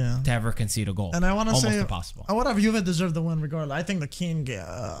ever concede a goal. And I want to say, almost impossible. Whatever, Juve deserved the win regardless. I think the Kean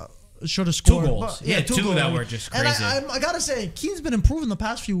should have scored 2 goals. But, two goals. that were just crazy. And I gotta say, Kean's been improving the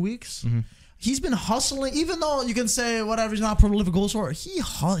past few weeks. He's been hustling, even though you can say whatever, he's not a prolific goal scorer.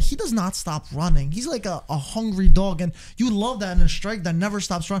 He does not stop running. He's like a hungry dog, and you love that in a strike that never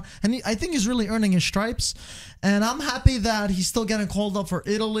stops running. And I think he's really earning his stripes. And I'm happy that he's still getting called up for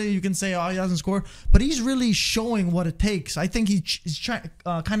Italy. You can say, oh, he hasn't scored, but he's really showing what it takes. I think he's trying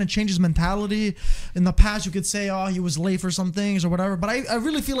kind of change his mentality. In the past, you could say, oh, he was late for some things or whatever. But I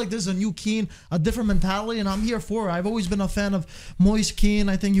really feel like there's a new Kean, a different mentality, and I'm here for it. I've always been a fan of Moise Kean.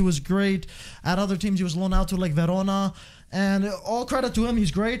 I think he was great. At other teams, he was loaned out to like Verona. And all credit to him,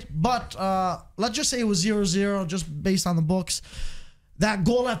 he's great. But let's just say it was 0-0 just based on the books. That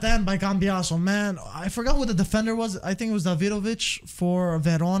goal at the end by Cambiaso, man, I forgot who the defender was. I think it was Davidovic for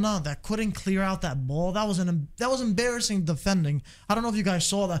Verona that couldn't clear out that ball. That was embarrassing defending. I don't know if you guys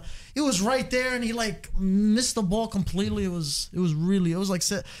saw that. It was right there, and he like missed the ball completely. It was like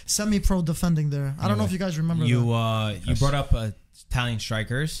semi-pro defending there. I don't know if you guys remember that. You brought up Italian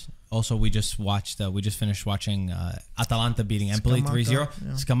strikers. Also, we just finished watching Atalanta beating Empoli 3-0. Yeah.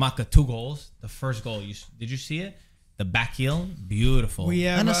 Scamacca 2 goals. The first goal, did you see it? The back heel, beautiful. We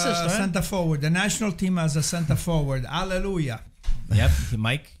have An a assist, right? center forward. The national team has a center forward. Hallelujah. Yep,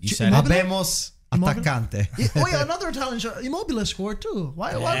 Mike, you said it. Habemos attaccante. Oh yeah, another Italian shot. Immobile scored too.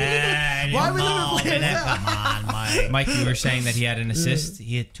 Why we leaving Come on, Mike. Mike, you were saying that he had an assist.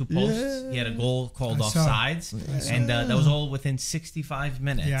 He had 2 posts. He had a goal called offsides, and that was all within 65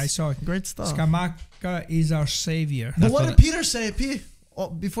 minutes. Yeah, I saw it. Great stuff. Scamacca is our savior. But what did Peter say?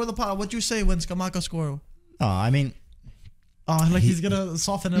 Before the pod, what you say when Scamacca scored? Oh, I mean, he's gonna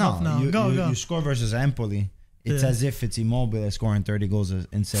soften it up now. You score versus Empoli. It's as if it's Immobile scoring 30 goals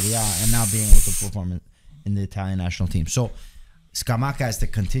in Serie A and now being able to perform in the Italian national team. So Scamacca has to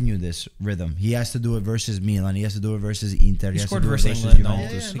continue this rhythm. He has to do it versus Milan. He has to do it versus Inter. He has scored to do it versus England,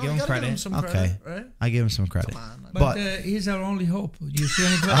 Juventus. though. Give him credit. Okay, right? I give him some credit. But he's our only hope. You see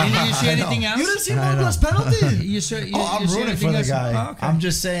anything else? You didn't see Immobile's penalty? I'm rooting for the guy. Oh, okay. I'm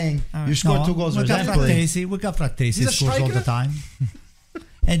just saying, you scored 2 goals we versus got Empoli. Frattesi. We got Frattesi. He's a Scores all the striker? time.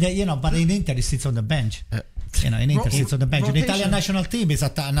 And but in Inter, he sits on the bench. In Inter, he sits on the bench. In the Italian national team, is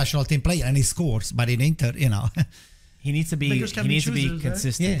a national team player and he scores. But in Inter, He needs to be choosers,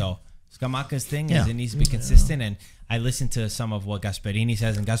 consistent, right? though. Scamacca's thing is it needs to be consistent, and I listened to some of what Gasperini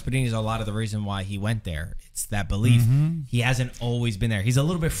says, and Gasperini is a lot of the reason why he went there. It's that belief. He hasn't always been there. He's a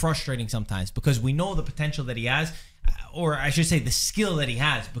little bit frustrating sometimes because we know the potential that he has, or I should say the skill that he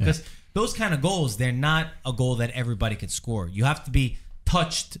has, because those kind of goals, they're not a goal that everybody can score. You have to be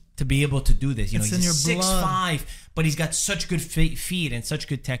touched to be able to do this. You know, he's 6'5", but he's got such good feet and such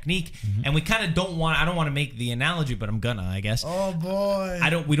good technique. And we kind of I don't want to make the analogy, but I'm gonna, I guess. Oh boy.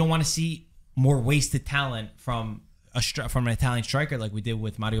 We don't want to see more wasted talent from an Italian striker like we did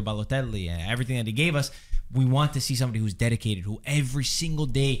with Mario Balotelli and everything that he gave us. We want to see somebody who's dedicated, who every single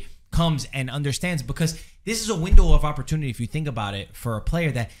day comes and understands, because this is a window of opportunity, if you think about it, for a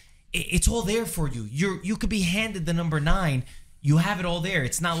player that it's all there for you. You could be handed the number 9. You have it all there.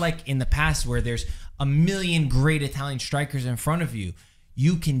 It's not like in the past where there's a million great Italian strikers in front of you.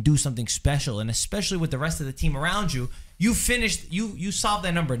 You can do something special, and especially with the rest of the team around you, you solved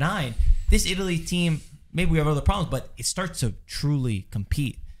that number 9. This Italy team, maybe we have other problems, but it starts to truly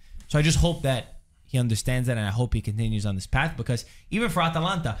compete. So I just hope that he understands that, and I hope he continues on this path, because even for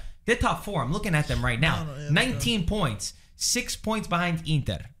Atalanta, they're top 4. I'm looking at them right now. 19 points, 6 points behind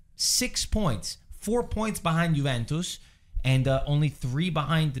Inter, 6 points, 4 points behind Juventus, and only 3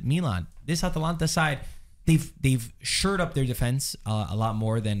 behind Milan. This Atalanta side, they've shored up their defense a lot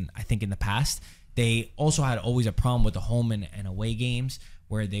more than I think in the past. They also had always a problem with the home and away games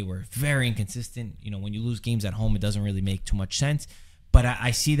where they were very inconsistent. You know, when you lose games at home, it doesn't really make too much sense. But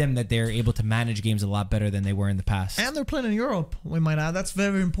I see them that they're able to manage games a lot better than they were in the past. And they're playing in Europe, we might add. That's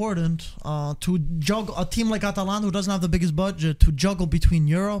very important to juggle a team like Atalanta, who doesn't have the biggest budget, to juggle between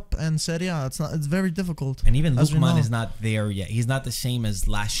Europe and Serie A. It's very difficult. And even Lukman is not there yet. He's not the same as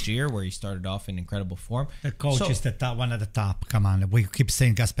last year, where he started off in incredible form. The coach is the top, one at the top. Come on, we keep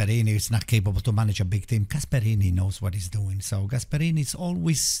saying Gasperini is not capable to manage a big team. Gasperini knows what he's doing. So Gasperini is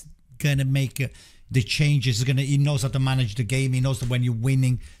always gonna make the changes. He knows how to manage the game. He knows that when you're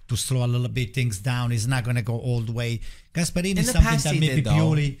winning, to slow a little bit things down. He's not going to go all the way. Gasperini is something that maybe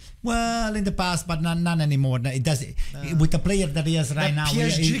Pioli, well, in the past, but not anymore. It does with the player that he has right now.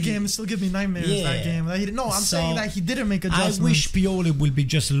 PSG game still give me nightmares. That game. I'm saying that he didn't make adjustments. I wish Pioli will be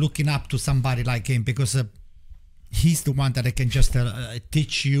just looking up to somebody like him, because he's the one that can just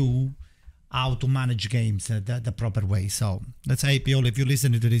teach you how to manage games the proper way. So let's say, Pioli, if you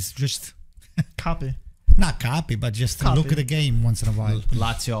listen to this, just copy. Not copy, but just look at the game once in a while.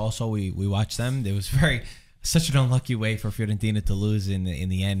 Lazio also, we watched them. It was very, Such an unlucky way for Fiorentina to lose in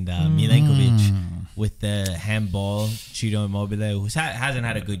the end. Milenkovic with the handball, Ciro Immobile, who hasn't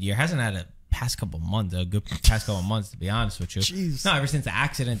had a good year, hasn't had a past couple months to be honest with you. Jeez. No, ever since the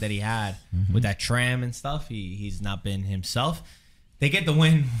accident that he had with that tram and stuff, he's not been himself. They get the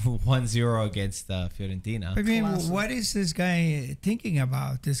win 1-0 against Fiorentina. I mean, what is this guy thinking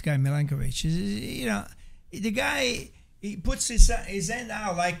about? This guy Milenkovic, the guy. He puts his hand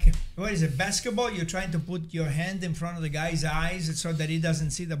out like, what is it, basketball? You're trying to put your hand in front of the guy's eyes so that he doesn't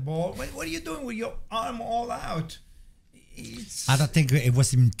see the ball. What are you doing with your arm all out? I don't think it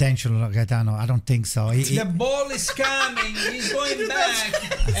was intentional, Gaetano. I don't think so. The ball is coming. He's going back,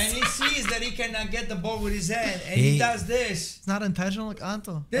 and he sees that he cannot get the ball with his hand, and he does this. It's not intentional, like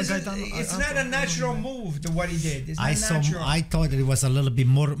Anto. It's not a natural move to what he did. It's not natural. I thought that it was a little bit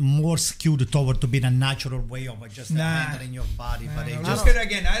more skewed toward to be a natural way of just handling your body. But look at it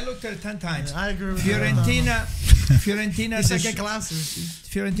again. I looked at it 10 times. I agree with Fiorentina.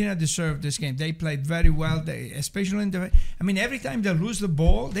 Fiorentina deserved this game. They played very well. Especially in the. I mean, every time they lose the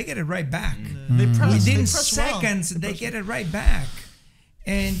ball, they get it right back. They press. Within seconds, they get it right back.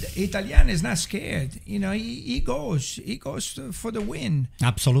 And Italian is not scared. He goes for the win.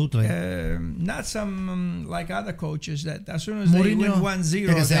 Absolutely. Not some like other coaches that as soon as they win 1-0,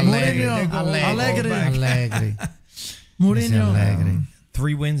 they go Allegri. Mourinho.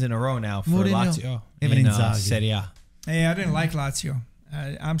 3 wins in a row now for Lazio. Even in Inzaghi. Serie A. Hey, I didn't like Lazio.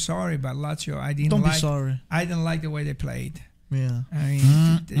 I'm sorry, but Lazio, I didn't Don't like. be sorry. I didn't like the way they played. Yeah.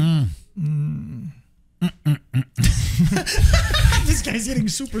 I mean, This guy's getting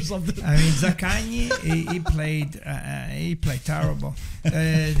super something. I mean, Zaccagni, he played terrible.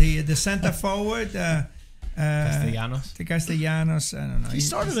 The center forward, Castellanos. the Castellanos, I don't know. He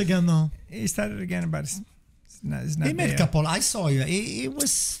started again though. He started again, but it's not He made a there. couple. I saw you. He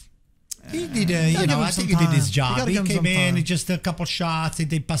was. He did. give him I some think he did his time. You job. gotta He give him came some in. time. He just a couple shots. He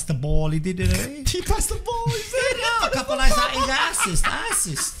did pass the ball. He did. He passed the ball. He said, A couple nice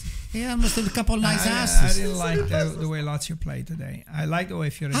assists. He almost did a couple nice I assists. didn't like the way Lazio played today. I like the way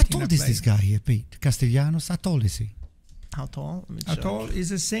Fiorentina How tall is played. this guy here, Pete? Castellanos? How tall is he? How tall? Let me How check. tall? He's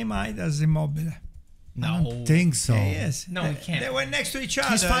the same height as Immobile. I don't think so. Yeah, he is. No, he can't. They were next to each other.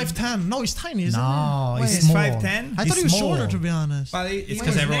 He's 5'10". No, he's tiny, isn't No, he? he's He's small. 5'10". I He's thought he was small. shorter, to be honest. But It's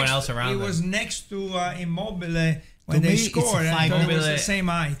because everyone else around He him. was next to Immobile when To they me, it's scored. a I thought it was Immobile- the same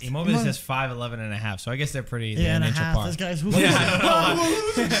height. Immobile says 5'11" and a half, so I guess they're pretty. Yeah, and an a inch half. apart. This guy's who? Yeah,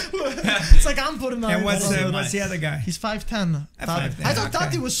 I It's like I'm putting that. And what's the other guy? He's 5'10". 5'10", I thought okay.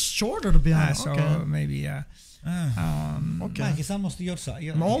 Tati was shorter, to be honest. So Okay. maybe Okay. Mike, it's almost your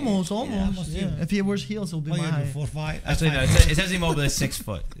size. Almost. you. If he wears heels, he'll be Oh, my you're height. 4'5". Actually, no. It says Immobile is 6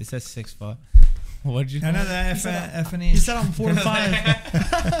 foot. It says 6 foot. What did you? another He F&E. said I'm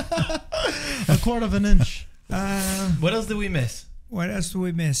 4'5". A quarter of an inch. What else did we miss? What else do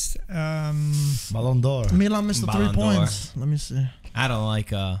we miss? Ballon d'Or. Milan missed the 3 Ballon d'Or. points. Let me see. I don't like.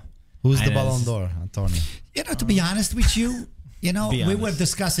 Who's the Inez. Ballon d'Or, Antonio? To be honest with you, Be we were honest.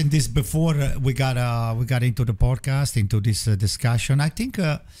 discussing this before we got into the podcast, into this discussion. I think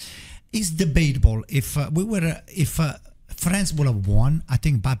it's debatable. If France would have won, I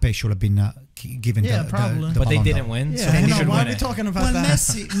think Mbappe should have been given Yeah, the probably. the But they Ballon didn't d'Or. win, so Yeah, he I know. should Why win are we it. talking about Well, that?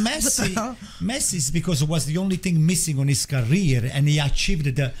 Messi's because it was the only thing missing on his career, and he achieved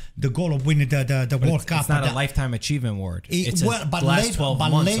the goal of winning the World Cup. It's not a But lifetime achievement award. It's but a last late, 12 but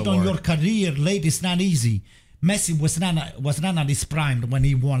months late award. on your career, late is not easy. Messi was not at his prime when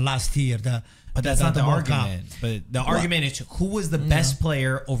he won last year. But that's not the World Cup. argument. But the argument is who was the best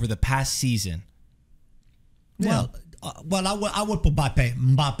player over the past season? Well, I would put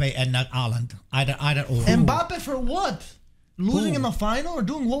Mbappe and Haaland. Either or. Mbappe for what? Losing in the final or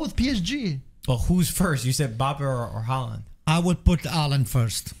doing what with PSG? Well, who's first? You said Mbappe or Haaland. I would put Haaland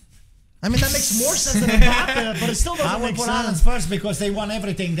first. I mean, that makes more sense than Mbappe, but it still I doesn't would make put Haaland sense. first because they won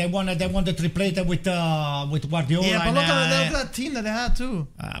everything. They won the triplete with Guardiola. Yeah, but and, look at that team that they had too.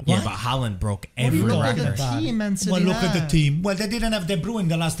 Yeah, what? but Haaland broke What do every you look at record. the team Man City Well, look at the had? team. Well, they didn't have De Bruyne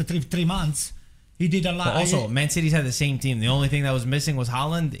the last three months. He did a lot. But also, Man City's had the same team. The only thing that was missing was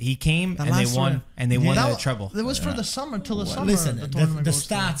Haaland. He came The and they last won one. and they won That the wa- treble. It was for the summer till the summer. Listen, the the tournament goes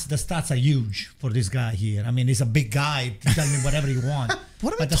to. stats are huge for this guy here. I mean, he's a big guy. Tell me whatever you want.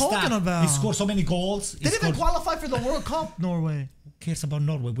 What are we But the talking about? He scored so many goals. They didn't even qualify for the World Cup, Norway. Who cares about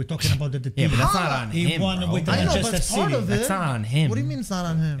Norway? We're talking about the team. Yeah, but that's not on He him, won bro. with I know, Manchester but it's part City. of it. That's not on him. What do you mean it's not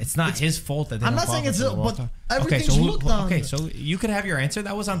on him? It's not his fault that they I'm don't not saying qualify it's for the a- World but Cup. everything's looked on. Okay, so you could have your answer.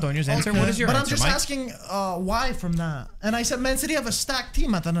 That was Antonio's answer. What is your but answer, I'm just Mike? asking why from that. And I said Man City have a stacked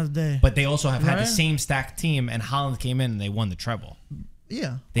team at the end of the day. But they also have had the Right? same stacked team, and Haaland came in and they won the treble.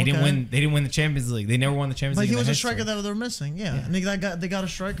 Yeah, They didn't win. They didn't win the Champions League. They never won the Champions But League. he in was their a striker history. that they're missing. Yeah, and they got a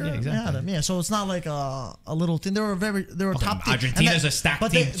striker. Yeah, exactly. They had him. Yeah, so it's not like a little team. They were top team. Argentina's a stacked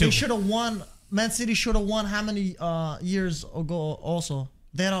but team they, too. They should have won. Man City should have won how many years ago? Also,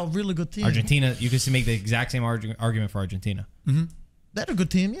 they had a really good team. Argentina, you could make the exact same argument for Argentina. They had a good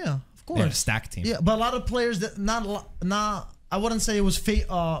team. Yeah, of course. They had a stacked team. Yeah, but a lot of players that not. I wouldn't say it was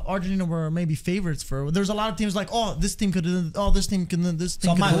Argentina were maybe favorites for. There's a lot of teams like, oh, this team could, this team can, this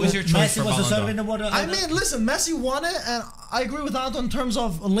team. So, could. Who was your choice Messi for was Ballon d'Or? deserving of what? I mean, listen, Messi won it, and I agree with Anto in terms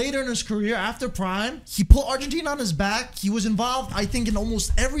of later in his career, after prime, he put Argentina on his back. He was involved, I think, in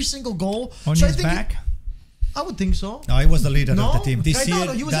almost every single goal. On So his I think back? I would think so. No, he was the leader No? of the team. This Gaetano,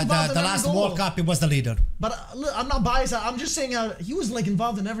 year, he was involved in the every last goal. World Cup, he was the leader. But look, I'm not biased. I'm just saying he was like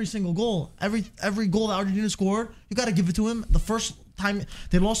involved in every single goal. Every goal that Argentina scored, you got to give it to him. The first time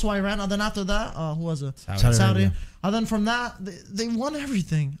they lost to Iran, and then after that, who was it? Saudi. And then from that, they won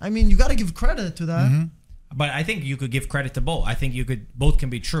everything. I mean, you got to give credit to that. But I think you could give credit to both. I think both can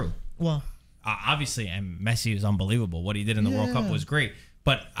be true. Well, Obviously, and Messi is unbelievable. What he did in the World Cup Yeah. was great.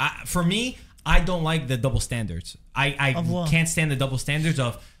 But for me, I don't like the double standards. I Of what? can't stand the double standards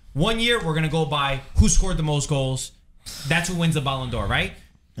of 1 year we're gonna go by who scored the most goals. That's who wins the Ballon d'Or, right?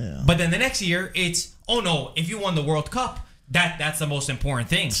 Yeah. But then the next year it's if you won the World Cup, that's the most important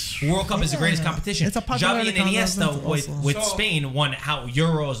thing. World Cup is the greatest competition. It's a Xavi popularity and Iniesta contest also. with So- Spain won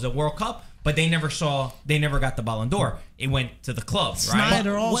Euros, the World Cup, but they never got the Ballon d'Or. It went to the clubs, right?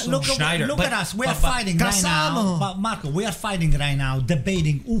 Snyder also. Look, Schneider, look but- at us. We are but- fighting right Cassano. now. But Marco, we are fighting right now,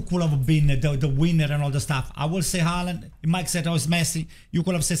 debating who could have been the winner and all the stuff. I will say Haaland. Mike said, "Oh, it's Messi." You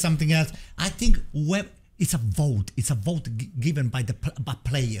could have said something else. I think it's a vote. It's a vote given by by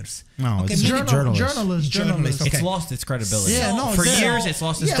players. No, it's maybe journalists. Okay. It's lost its credibility. Yeah, no, for it's- years it's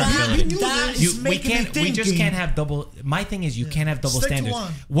lost its Yeah, credibility. that is making me We just thinking. can't have double. My thing is you can't have double Stick to standards.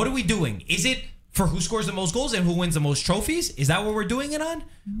 one. What are we doing? Is it for who scores the most goals and who wins the most trophies? Is that what we're doing it on?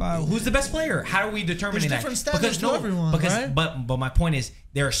 Who's the best player? How are we determining There's that? different standards to everyone, right? But my point is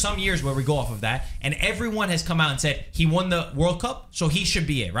there are some years where we go off of that, and everyone has come out and said he won the World Cup, so he should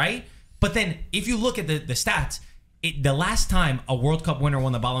be it, right? But then if you look at the stats, the last time a World Cup winner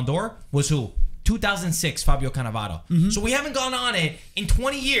won the Ballon d'Or was who? 2006, Fabio Cannavaro. So we haven't gone on it in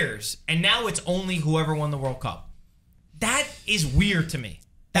 20 years, and now it's only whoever won the World Cup. That is weird to me.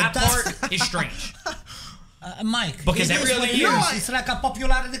 That part is strange. Mike, Because it every is other what it year- is. It's like a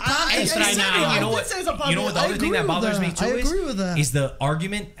popularity contest Right now, you know what? You know what? The other thing that bothers me too I agree with that. is the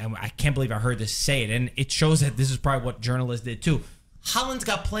argument, and I can't believe I heard this say it, and it shows that this is probably what journalists did too. Haaland's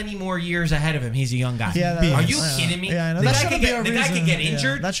got plenty more years ahead of him. He's a young guy. Yeah, Are you kidding me? Yeah, I know. The That guy shouldn't could be get a the guy could reason. get Yeah,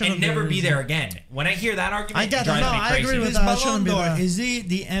 injured that shouldn't and be a never be reason. there again. When I hear that argument, I get it drives that. me No, I crazy. agree with Is that. Ballon shouldn't be d'Or, that. is he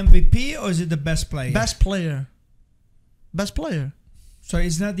the MVP or is it the best player? Best player. Best player. So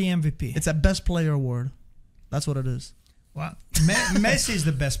it's not the MVP. It's a best player award. That's what it is. Well, Messi is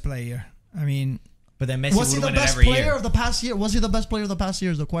the best player. I mean, But then Messi Was he would the win it best every player year. of the past year? Was he the best player of the past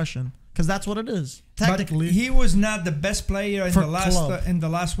year is the question. Because that's what it is. Technically. but he was not the best player in For the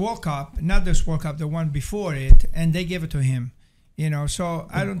club. last World Cup. Not this World Cup, the one before it, and they gave it to him. You know, so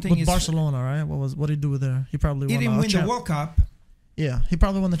I don't think with it's. Barcelona, right? What did he do there? He probably He won didn't a win the champ- World Cup. Yeah, he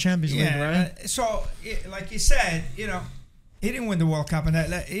probably won the Champions League, right? So, like he said, you know, he didn't win the World Cup, and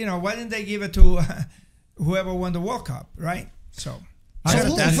you know, why didn't they give it to whoever won the World Cup, right? So,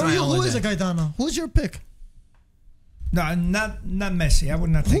 So that's for my you, who only is it, thing. Gaetano? Who's your pick? no, not Messi. I would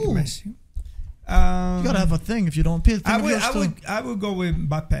not take Who? Messi. You gotta have a thing if you don't pick. I would go with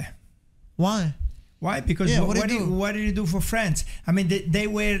Mbappe. Why? Why? Because Yeah, what did he do for France? I mean, they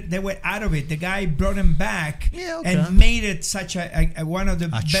were out of it. The guy brought him back Yeah, okay. and made it such a one of the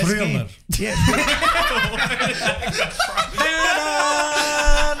best thriller. games. Yeah.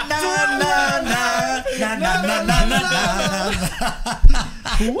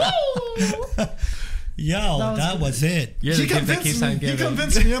 Yo, that was it. You're He the kid that keeps on He giving.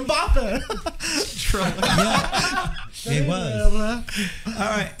 convinced me. Mbappe. It was. All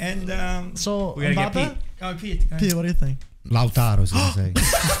right, and So We gotta get Mbappe. Pete. oh, Pete, go ahead. Pete, what do you think? Lautaro's gonna say.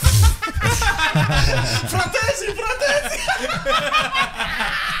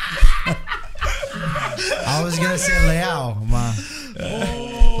 I was gonna say Leao, ma.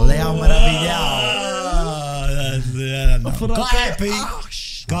 Leao Maravilhao. Go ahead, Pete.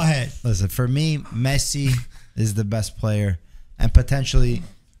 Go ahead. Listen, for me, Messi is the best player and potentially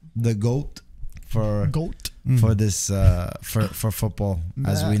the GOAT for this for football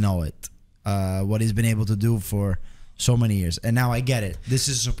as we know it. What he's been able to do for so many years. And now I get it. This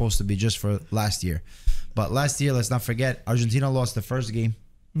is supposed to be just for last year. But last year, let's not forget, Argentina lost the first game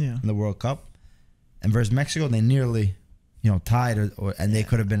Yeah. in the World Cup. And versus Mexico, they nearly tied and they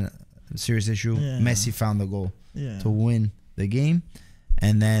could have been a serious issue. Yeah. Messi found the goal Yeah. to win the game.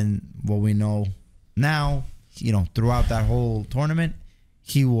 And then what we know now, throughout that whole tournament,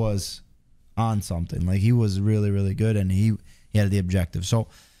 he was on something. Like, he was really, really good, and he had the objective. So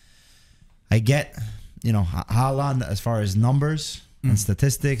I get, Haaland, as far as numbers and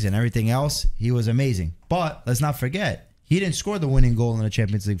statistics and everything else, he was amazing. But let's not forget, he didn't score the winning goal in the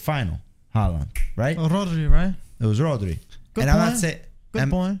Champions League final, Haaland, right? Rodri, right? It was Rodri. Good and point. I'm not saying, Good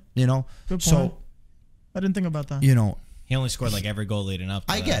point. Good point. So, I didn't think about that. He only scored like every goal leading up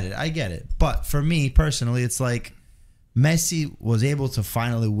to I that. get it. But for me personally, it's like Messi was able to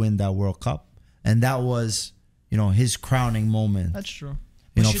finally win that World Cup, and that was, his crowning moment. That's true.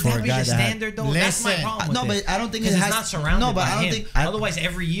 Should that be the standard though? That's my problem with no, it. but I don't think Because it it's has. not surrounded No, but by I don't him. think. Otherwise,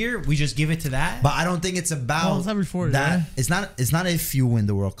 every year we just give it to that. But I don't think it's about Well, it's every 4 years, that. right? It's not if you win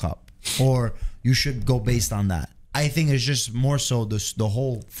the World Cup, or you should go based on that. I think it's just more so the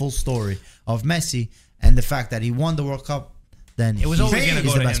whole full story of Messi and the fact that he won the World Cup. Then It was always gonna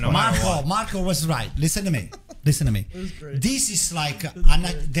go the to best him no player. matter what. Marco was right. Listen to me. Listen to me. great. This is like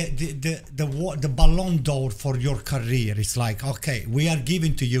the Ballon d'Or for your career. It's like, okay, we are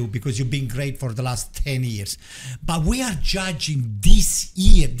giving to you because you've been great for the last 10 years. But we are judging this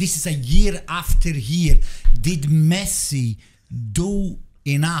year. This is a year after year. Did Messi do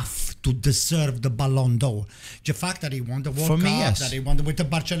enough to deserve the Ballon d'Or? The fact that he won the World For Cup, me, yes. that he won with the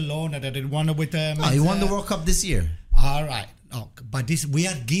Barcelona, that he won with the... No, he won the World Cup this year. All right. Oh, but we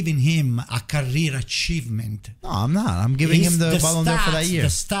are giving him a career achievement. No, I'm not. I'm giving him the Ballon d'Or for that year. The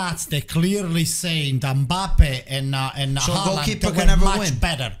stats, they clearly saying that Mbappe and So Haaland, goalkeeper they can were never much win.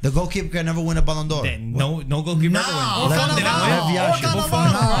 better. The goalkeeper can never win a Ballon d'Or. No goalkeeper ever wins. Lev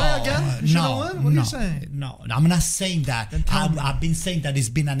Yashin. Again? She don't win? What are you saying? No, I'm not saying that. I've been saying that it's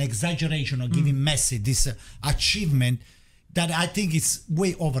been an exaggeration of giving Messi this achievement that I think is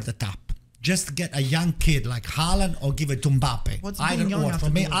way over the top. Just get a young kid like Haaland or give it to Mbappe. What's Either being young or. have For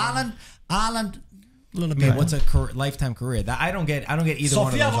to me, do with it? Haaland, a little Okay, bit. what's a lifetime career? That I don't get either one of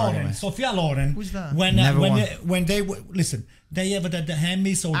Sophia those Loren. arguments. Sophia Loren. Who's that? When they listen, they have the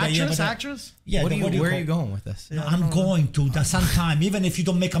Emmys or they have Actress? Yeah. Where are call- you going with this? No, I'm going to that sometime. Even if you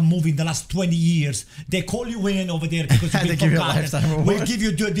don't make a movie in the last 20 years, they call you in over there because you've They been give you a forgotten. lifetime award. We'll give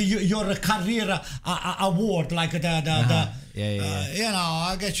you your career award, like Yeah.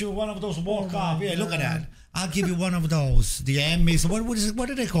 I'll get you one of those walk up. Yeah, look at that. I'll give you one of those. The Emmys. What is it? What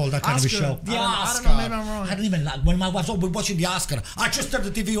do they call that kind of a Oscar. show? I don't know, maybe I'm wrong. I don't even like when my wife's we're watching the Oscar. I just turned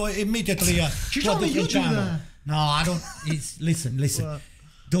the TV immediately. She told me you do that. No, I don't. Listen. What?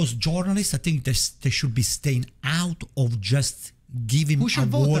 Those journalists, I think they should be staying out of just giving Who should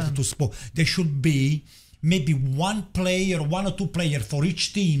vote award then? to sport. There should be maybe one or two players for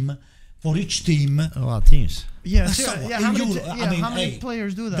each team. A lot of teams. Yeah, That's yeah, so- yeah. How in many, Europe, yeah, I mean, how many hey,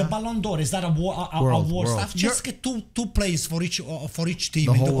 players do The that? Ballon d'Or, is that a war World. stuff? Just get two players for each team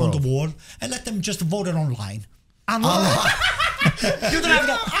The whole on the world. world and let them just vote it online. I love You don't have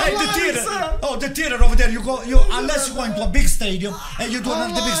the theater over there. Unless you go into a big stadium and you do it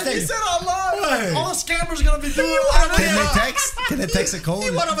in the big stadium. Hey. All the scammers gonna be doing Can they text a code?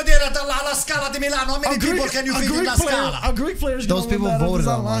 You went over there at la Scala di Milano. How many people can you fit in la Scala? A Greek player's Those gonna people win that voted if it's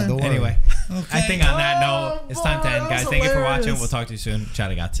online. Don't worry. Anyway, Okay. I think on that note, it's time to end, boy, guys. that was Thank you for watching. hilarious. We'll talk to you soon. Ciao,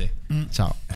 ragazzi. Ciao.